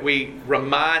 that we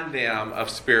remind them of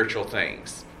spiritual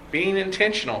things. Being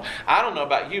intentional. I don't know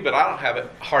about you, but I don't have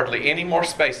hardly any more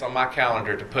space on my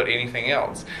calendar to put anything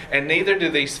else. And neither do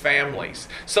these families.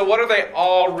 So what are they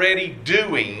already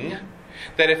doing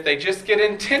that if they just get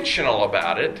intentional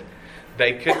about it,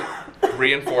 they could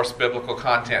reinforce biblical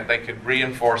content. They could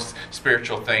reinforce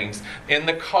spiritual things. In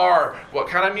the car, what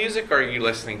kind of music are you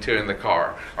listening to in the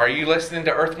car? Are you listening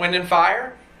to Earth, Wind, and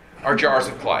Fire or Jars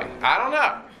of Clay? I don't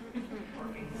know.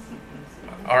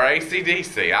 or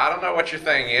AC/DC. I don't know what your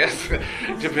thing is.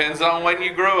 Depends on when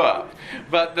you grew up.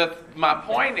 But my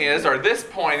point is, or this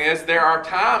point is, there are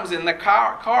times in the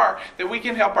car that we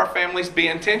can help our families be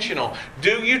intentional.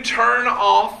 Do you turn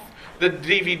off the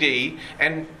DVD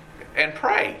and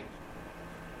pray?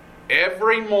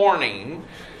 Every morning,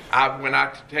 I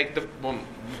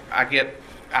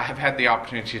have had the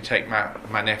opportunity to take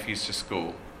my nephews to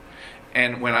school.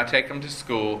 And when I take them to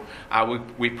school,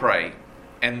 we pray.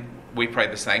 And we pray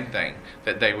the same thing,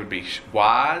 that they would be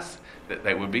wise, that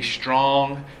they would be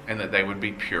strong, and that they would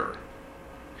be pure.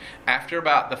 After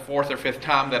about the fourth or fifth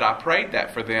time that I prayed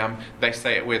that for them, they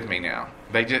say it with me now.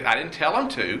 I didn't tell them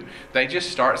to. They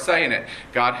just start saying it.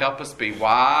 God, help us be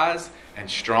wise and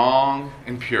strong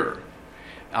and pure.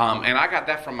 And I got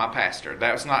that from my pastor.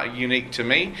 That's not unique to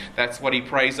me. That's what he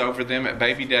prays over them at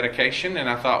baby dedication. And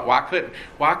I thought, why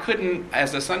couldn't,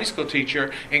 as a Sunday school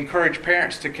teacher, encourage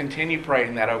parents to continue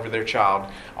praying that over their child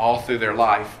all through their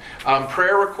life?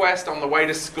 Prayer request on the way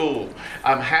to school.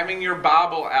 Having your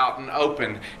Bible out and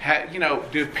open.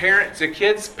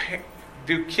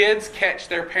 Do kids catch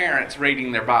their parents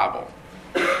reading their Bible?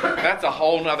 That's a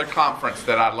whole nother conference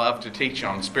that I love to teach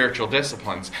on, spiritual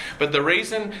disciplines. But the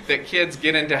reason that kids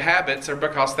get into habits are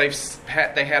because they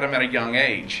had them at a young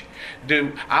age.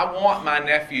 I want my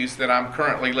nephews that I'm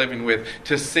currently living with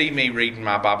to see me reading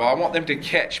my Bible. I want them to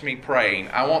catch me praying.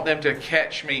 I want them to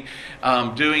catch me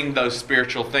doing those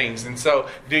spiritual things. And so,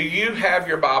 do you have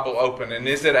your Bible open, and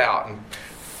is it out? And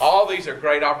all these are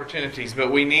great opportunities,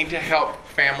 but we need to help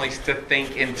families to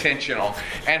think intentional.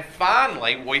 And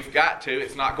finally,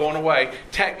 it's not going away,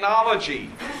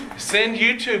 technology. Send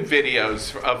YouTube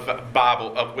videos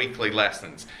of weekly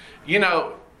lessons.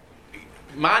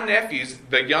 My nephews,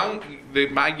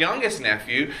 my youngest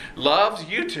nephew loves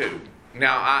YouTube.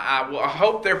 Now, I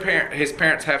hope his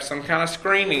parents have some kind of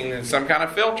screening and some kind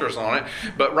of filters on it.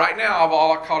 But right now,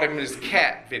 all I call him is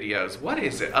cat videos. What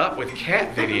is it up with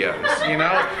cat videos?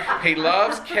 He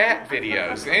loves cat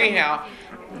videos. Anyhow,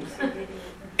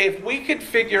 if we could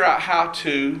figure out how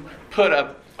to put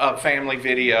a family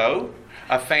video,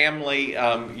 a family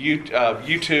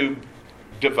YouTube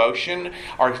devotion,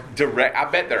 or direct, I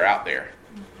bet they're out there.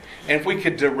 And if we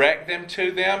could direct them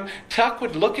to them, Tuck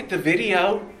would look at the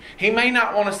video. He may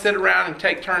not want to sit around and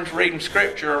take turns reading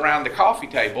scripture around the coffee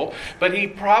table, but he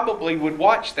probably would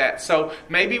watch that. So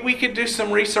maybe we could do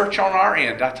some research on our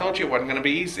end. I told you it wasn't going to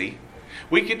be easy.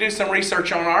 We could do some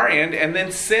research on our end and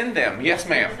then send them. Yes,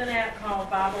 ma'am. There's an app called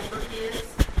Bible for Kids.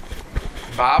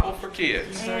 Bible for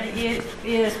Kids. And it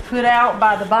is put out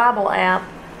by the Bible app.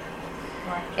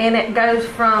 And it goes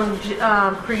from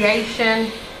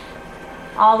creation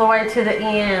all the way to the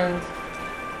end,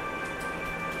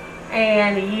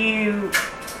 and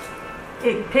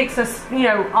it picks us,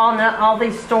 all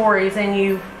these stories, and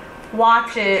you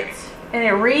watch it, and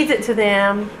it reads it to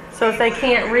them. So if they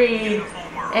can't read,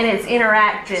 and it's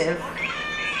interactive.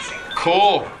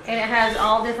 Cool. And it has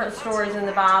all different stories in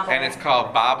the Bible. And it's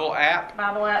called Bible App.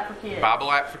 Bible App for Kids.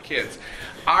 Bible App for Kids.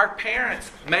 Our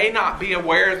parents may not be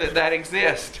aware that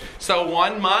exists. So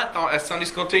 1 month, as a Sunday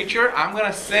school teacher, I'm going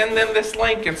to send them this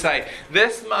link and say,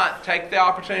 this month, take the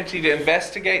opportunity to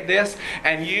investigate this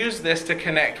and use this to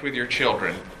connect with your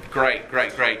children. Great,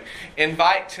 great, great.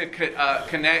 Invite to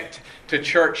connect to the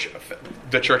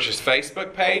church's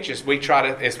Facebook page as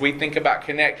we think about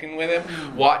connecting with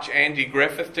them. Watch Andy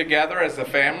Griffith together as a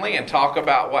family and talk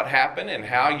about what happened and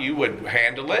how you would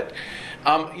handle it.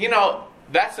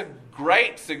 That's a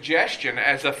great suggestion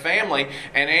as a family,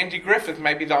 and Andy Griffith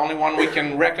may be the only one we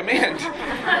can recommend.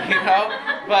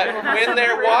 But when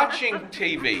they're watching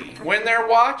TV, when they're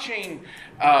watching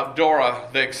Dora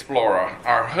the Explorer,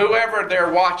 or whoever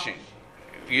they're watching,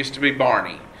 it used to be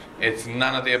Barney. It's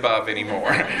none of the above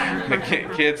anymore.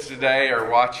 The kids today are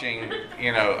watching,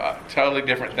 totally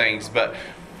different things. But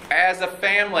as a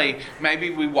family, maybe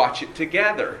we watch it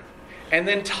together. And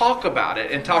then talk about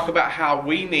it, and talk about how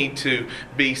we need to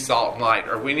be salt and light,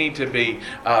 or we need to be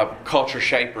culture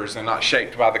shapers and not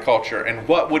shaped by the culture. And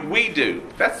what would we do?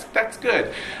 That's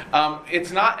good.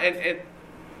 It's not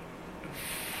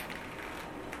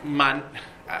my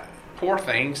poor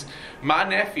things. My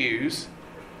nephews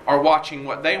are watching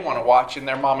what they want to watch, and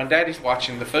their mom and daddy's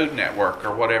watching the Food Network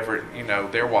or whatever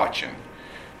they're watching.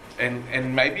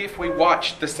 And maybe if we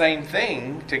watch the same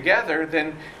thing together,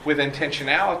 then with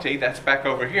intentionality, that's back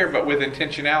over here, but with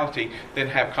intentionality, then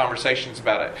have conversations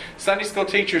about it. Sunday school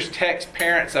teachers text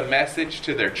parents a message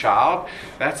to their child.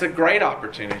 That's a great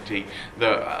opportunity.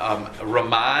 The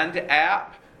Remind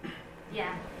app.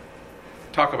 Yeah.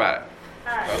 Talk about it.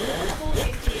 The schools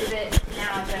used to use it.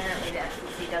 Now generally the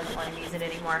FCC doesn't want to use it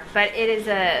anymore. But it is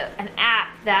an app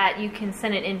that you can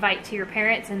send an invite to your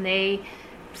parents and they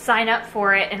sign up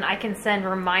for it, and I can send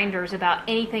reminders about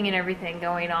anything and everything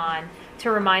going on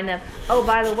to remind them, oh,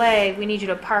 by the way, we need you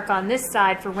to park on this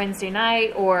side for Wednesday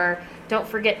night, or don't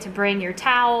forget to bring your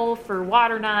towel for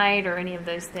water night, or any of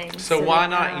those things. So why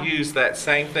not use that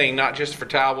same thing, not just for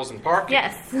towels and parking?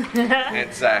 Yes.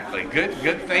 Exactly.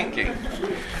 Good thinking.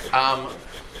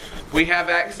 We have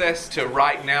access to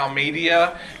Right Now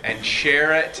Media and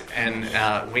share it,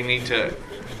 and we need to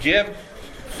give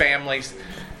families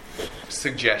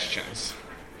suggestions,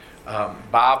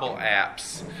 Bible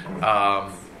apps,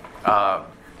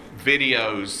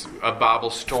 videos of Bible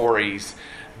stories,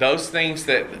 those things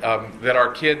that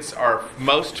our kids are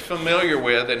most familiar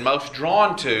with and most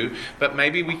drawn to, but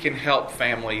maybe we can help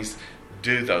families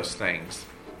do those things.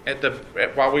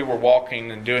 While we were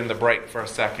walking and doing the break for a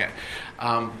second,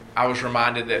 I was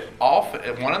reminded that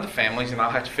one of the families, and I'll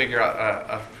have to figure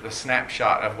out a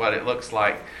snapshot of what it looks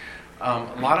like. A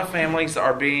lot of families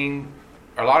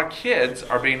a lot of kids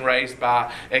are being raised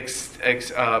by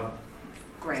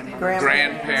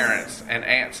grandparents and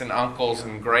aunts and uncles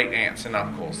and great aunts and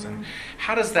uncles. And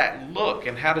how does that look,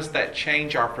 and how does that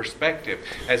change our perspective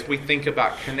as we think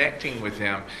about connecting with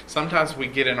them? Sometimes we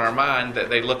get in our mind that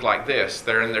they look like this.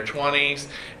 They're in their 20s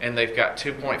and they've got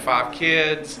 2.5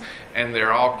 kids and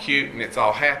they're all cute and it's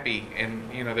all happy and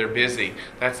they're busy.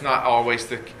 That's not always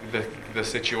the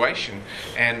situation.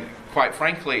 And quite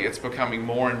frankly, it's becoming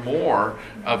more and more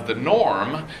of the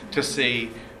norm to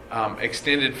see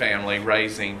extended family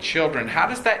raising children. How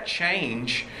does that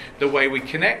change the way we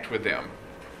connect with them?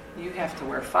 You have to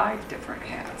wear 5 different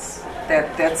hats.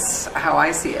 That's how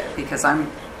I see it, because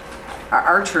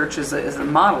our church is a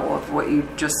model of what you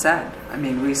just said. I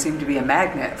mean, we seem to be a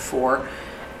magnet for.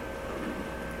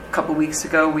 A couple weeks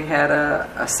ago, we had a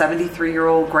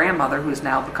 73-year-old grandmother who's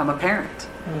now become a parent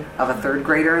of a 3rd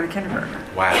grader and a kindergartner.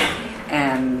 Wow.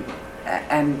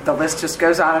 And the list just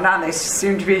goes on and on. They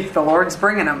seem to be, the Lord's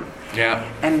bringing them. Yeah.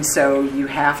 And so you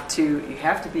have to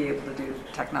be able to do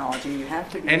technology. You have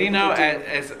to be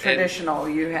as traditional.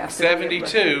 You have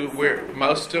 72.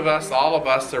 Most of us, all of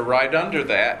us, are right under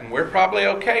that, and we're probably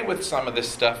okay with some of this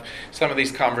stuff, some of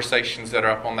these conversations that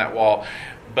are up on that wall.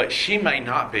 But she may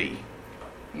not be.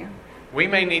 Yeah. We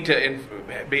may need to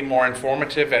be more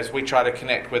informative as we try to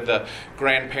connect with the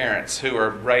grandparents who are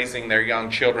raising their young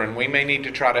children. We may need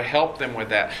to try to help them with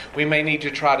that. We may need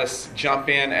to try to jump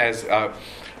in as...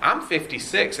 I'm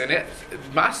 56, and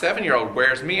my 7-year-old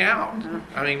wears me out. Mm-hmm.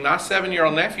 I mean, my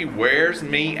 7-year-old nephew wears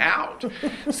me out.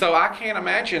 So I can't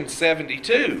imagine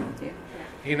 72.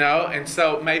 Yeah. And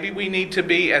so maybe we need to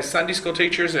be, as Sunday school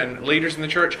teachers and leaders in the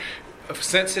church,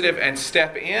 sensitive and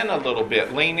step in a little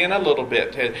bit, lean in a little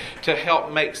bit to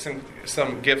help make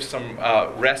give some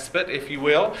respite, if you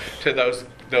will, to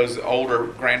those older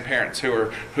grandparents who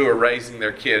are raising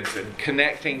their kids and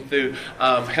connecting through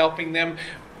helping them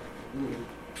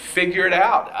figure it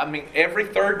out. I mean, every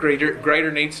 3rd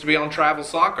grader needs to be on travel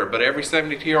soccer, but every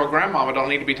 72-year-old grandmama don't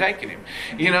need to be taking him.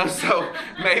 So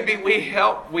maybe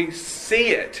we see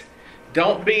it.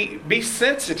 Don't be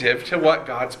sensitive to what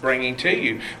God's bringing to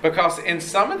you. Because in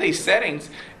some of these settings,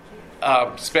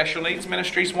 special needs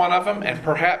ministry is one of them, and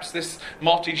perhaps this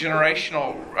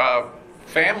multi-generational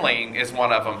familying is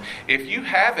one of them. If you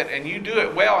have it and you do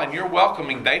it well and you're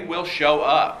welcoming, they will show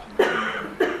up.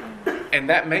 And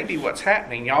that may be what's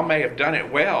happening. Y'all may have done it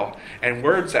well, and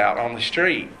word's out on the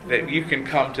street that you can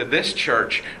come to this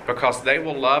church because they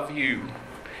will love you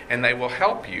and they will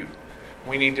help you.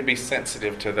 We need to be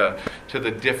sensitive to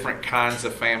the different kinds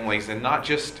of families, and not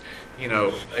just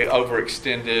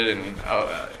overextended and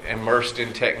immersed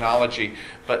in technology,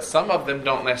 but some of them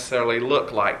don't necessarily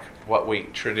look like what we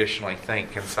traditionally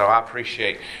think. And so I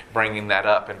appreciate bringing that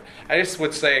up. And I just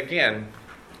would say again,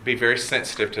 be very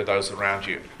sensitive to those around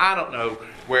you. I don't know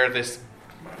where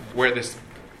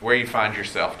you find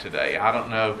yourself today. I don't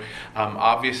know.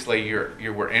 Obviously,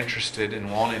 you were interested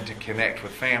and wanted to connect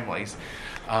with families.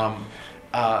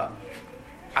 I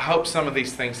hope some of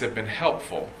these things have been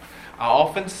helpful. I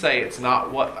often say it's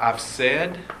not what I've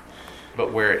said,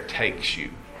 but where it takes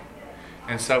you.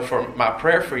 And so for my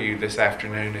prayer for you this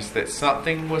afternoon is that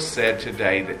something was said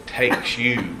today that takes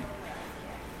you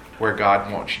where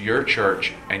God wants your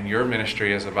church and your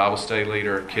ministry as a Bible study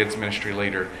leader, a kids ministry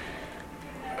leader,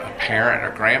 a parent or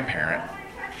grandparent.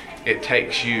 It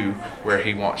takes you where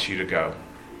He wants you to go.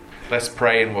 Let's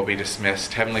pray and we'll be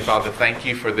dismissed. Heavenly Father, thank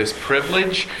you for this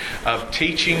privilege of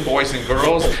teaching boys and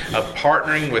girls, of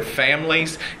partnering with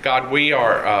families. God, we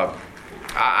are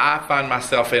I find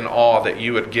myself in awe that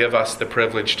you would give us the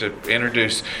privilege to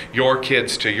introduce your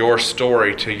kids to your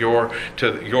story, to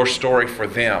your story for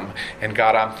them. And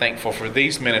God, I'm thankful for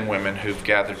these men and women who've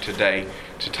gathered today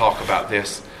to talk about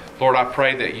this. Lord, I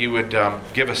pray that you would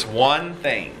give us one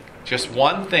thing, just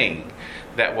one thing,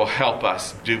 that will help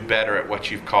us do better at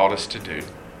what you've called us to do.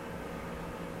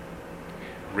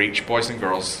 Reach boys and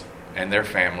girls and their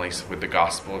families with the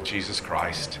gospel of Jesus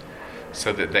Christ,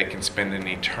 so that they can spend an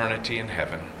eternity in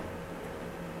heaven.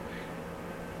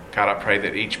 God, I pray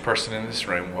that each person in this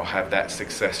room will have that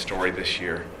success story this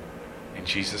year. In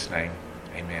Jesus' name,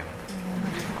 amen.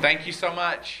 Thank you so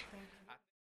much.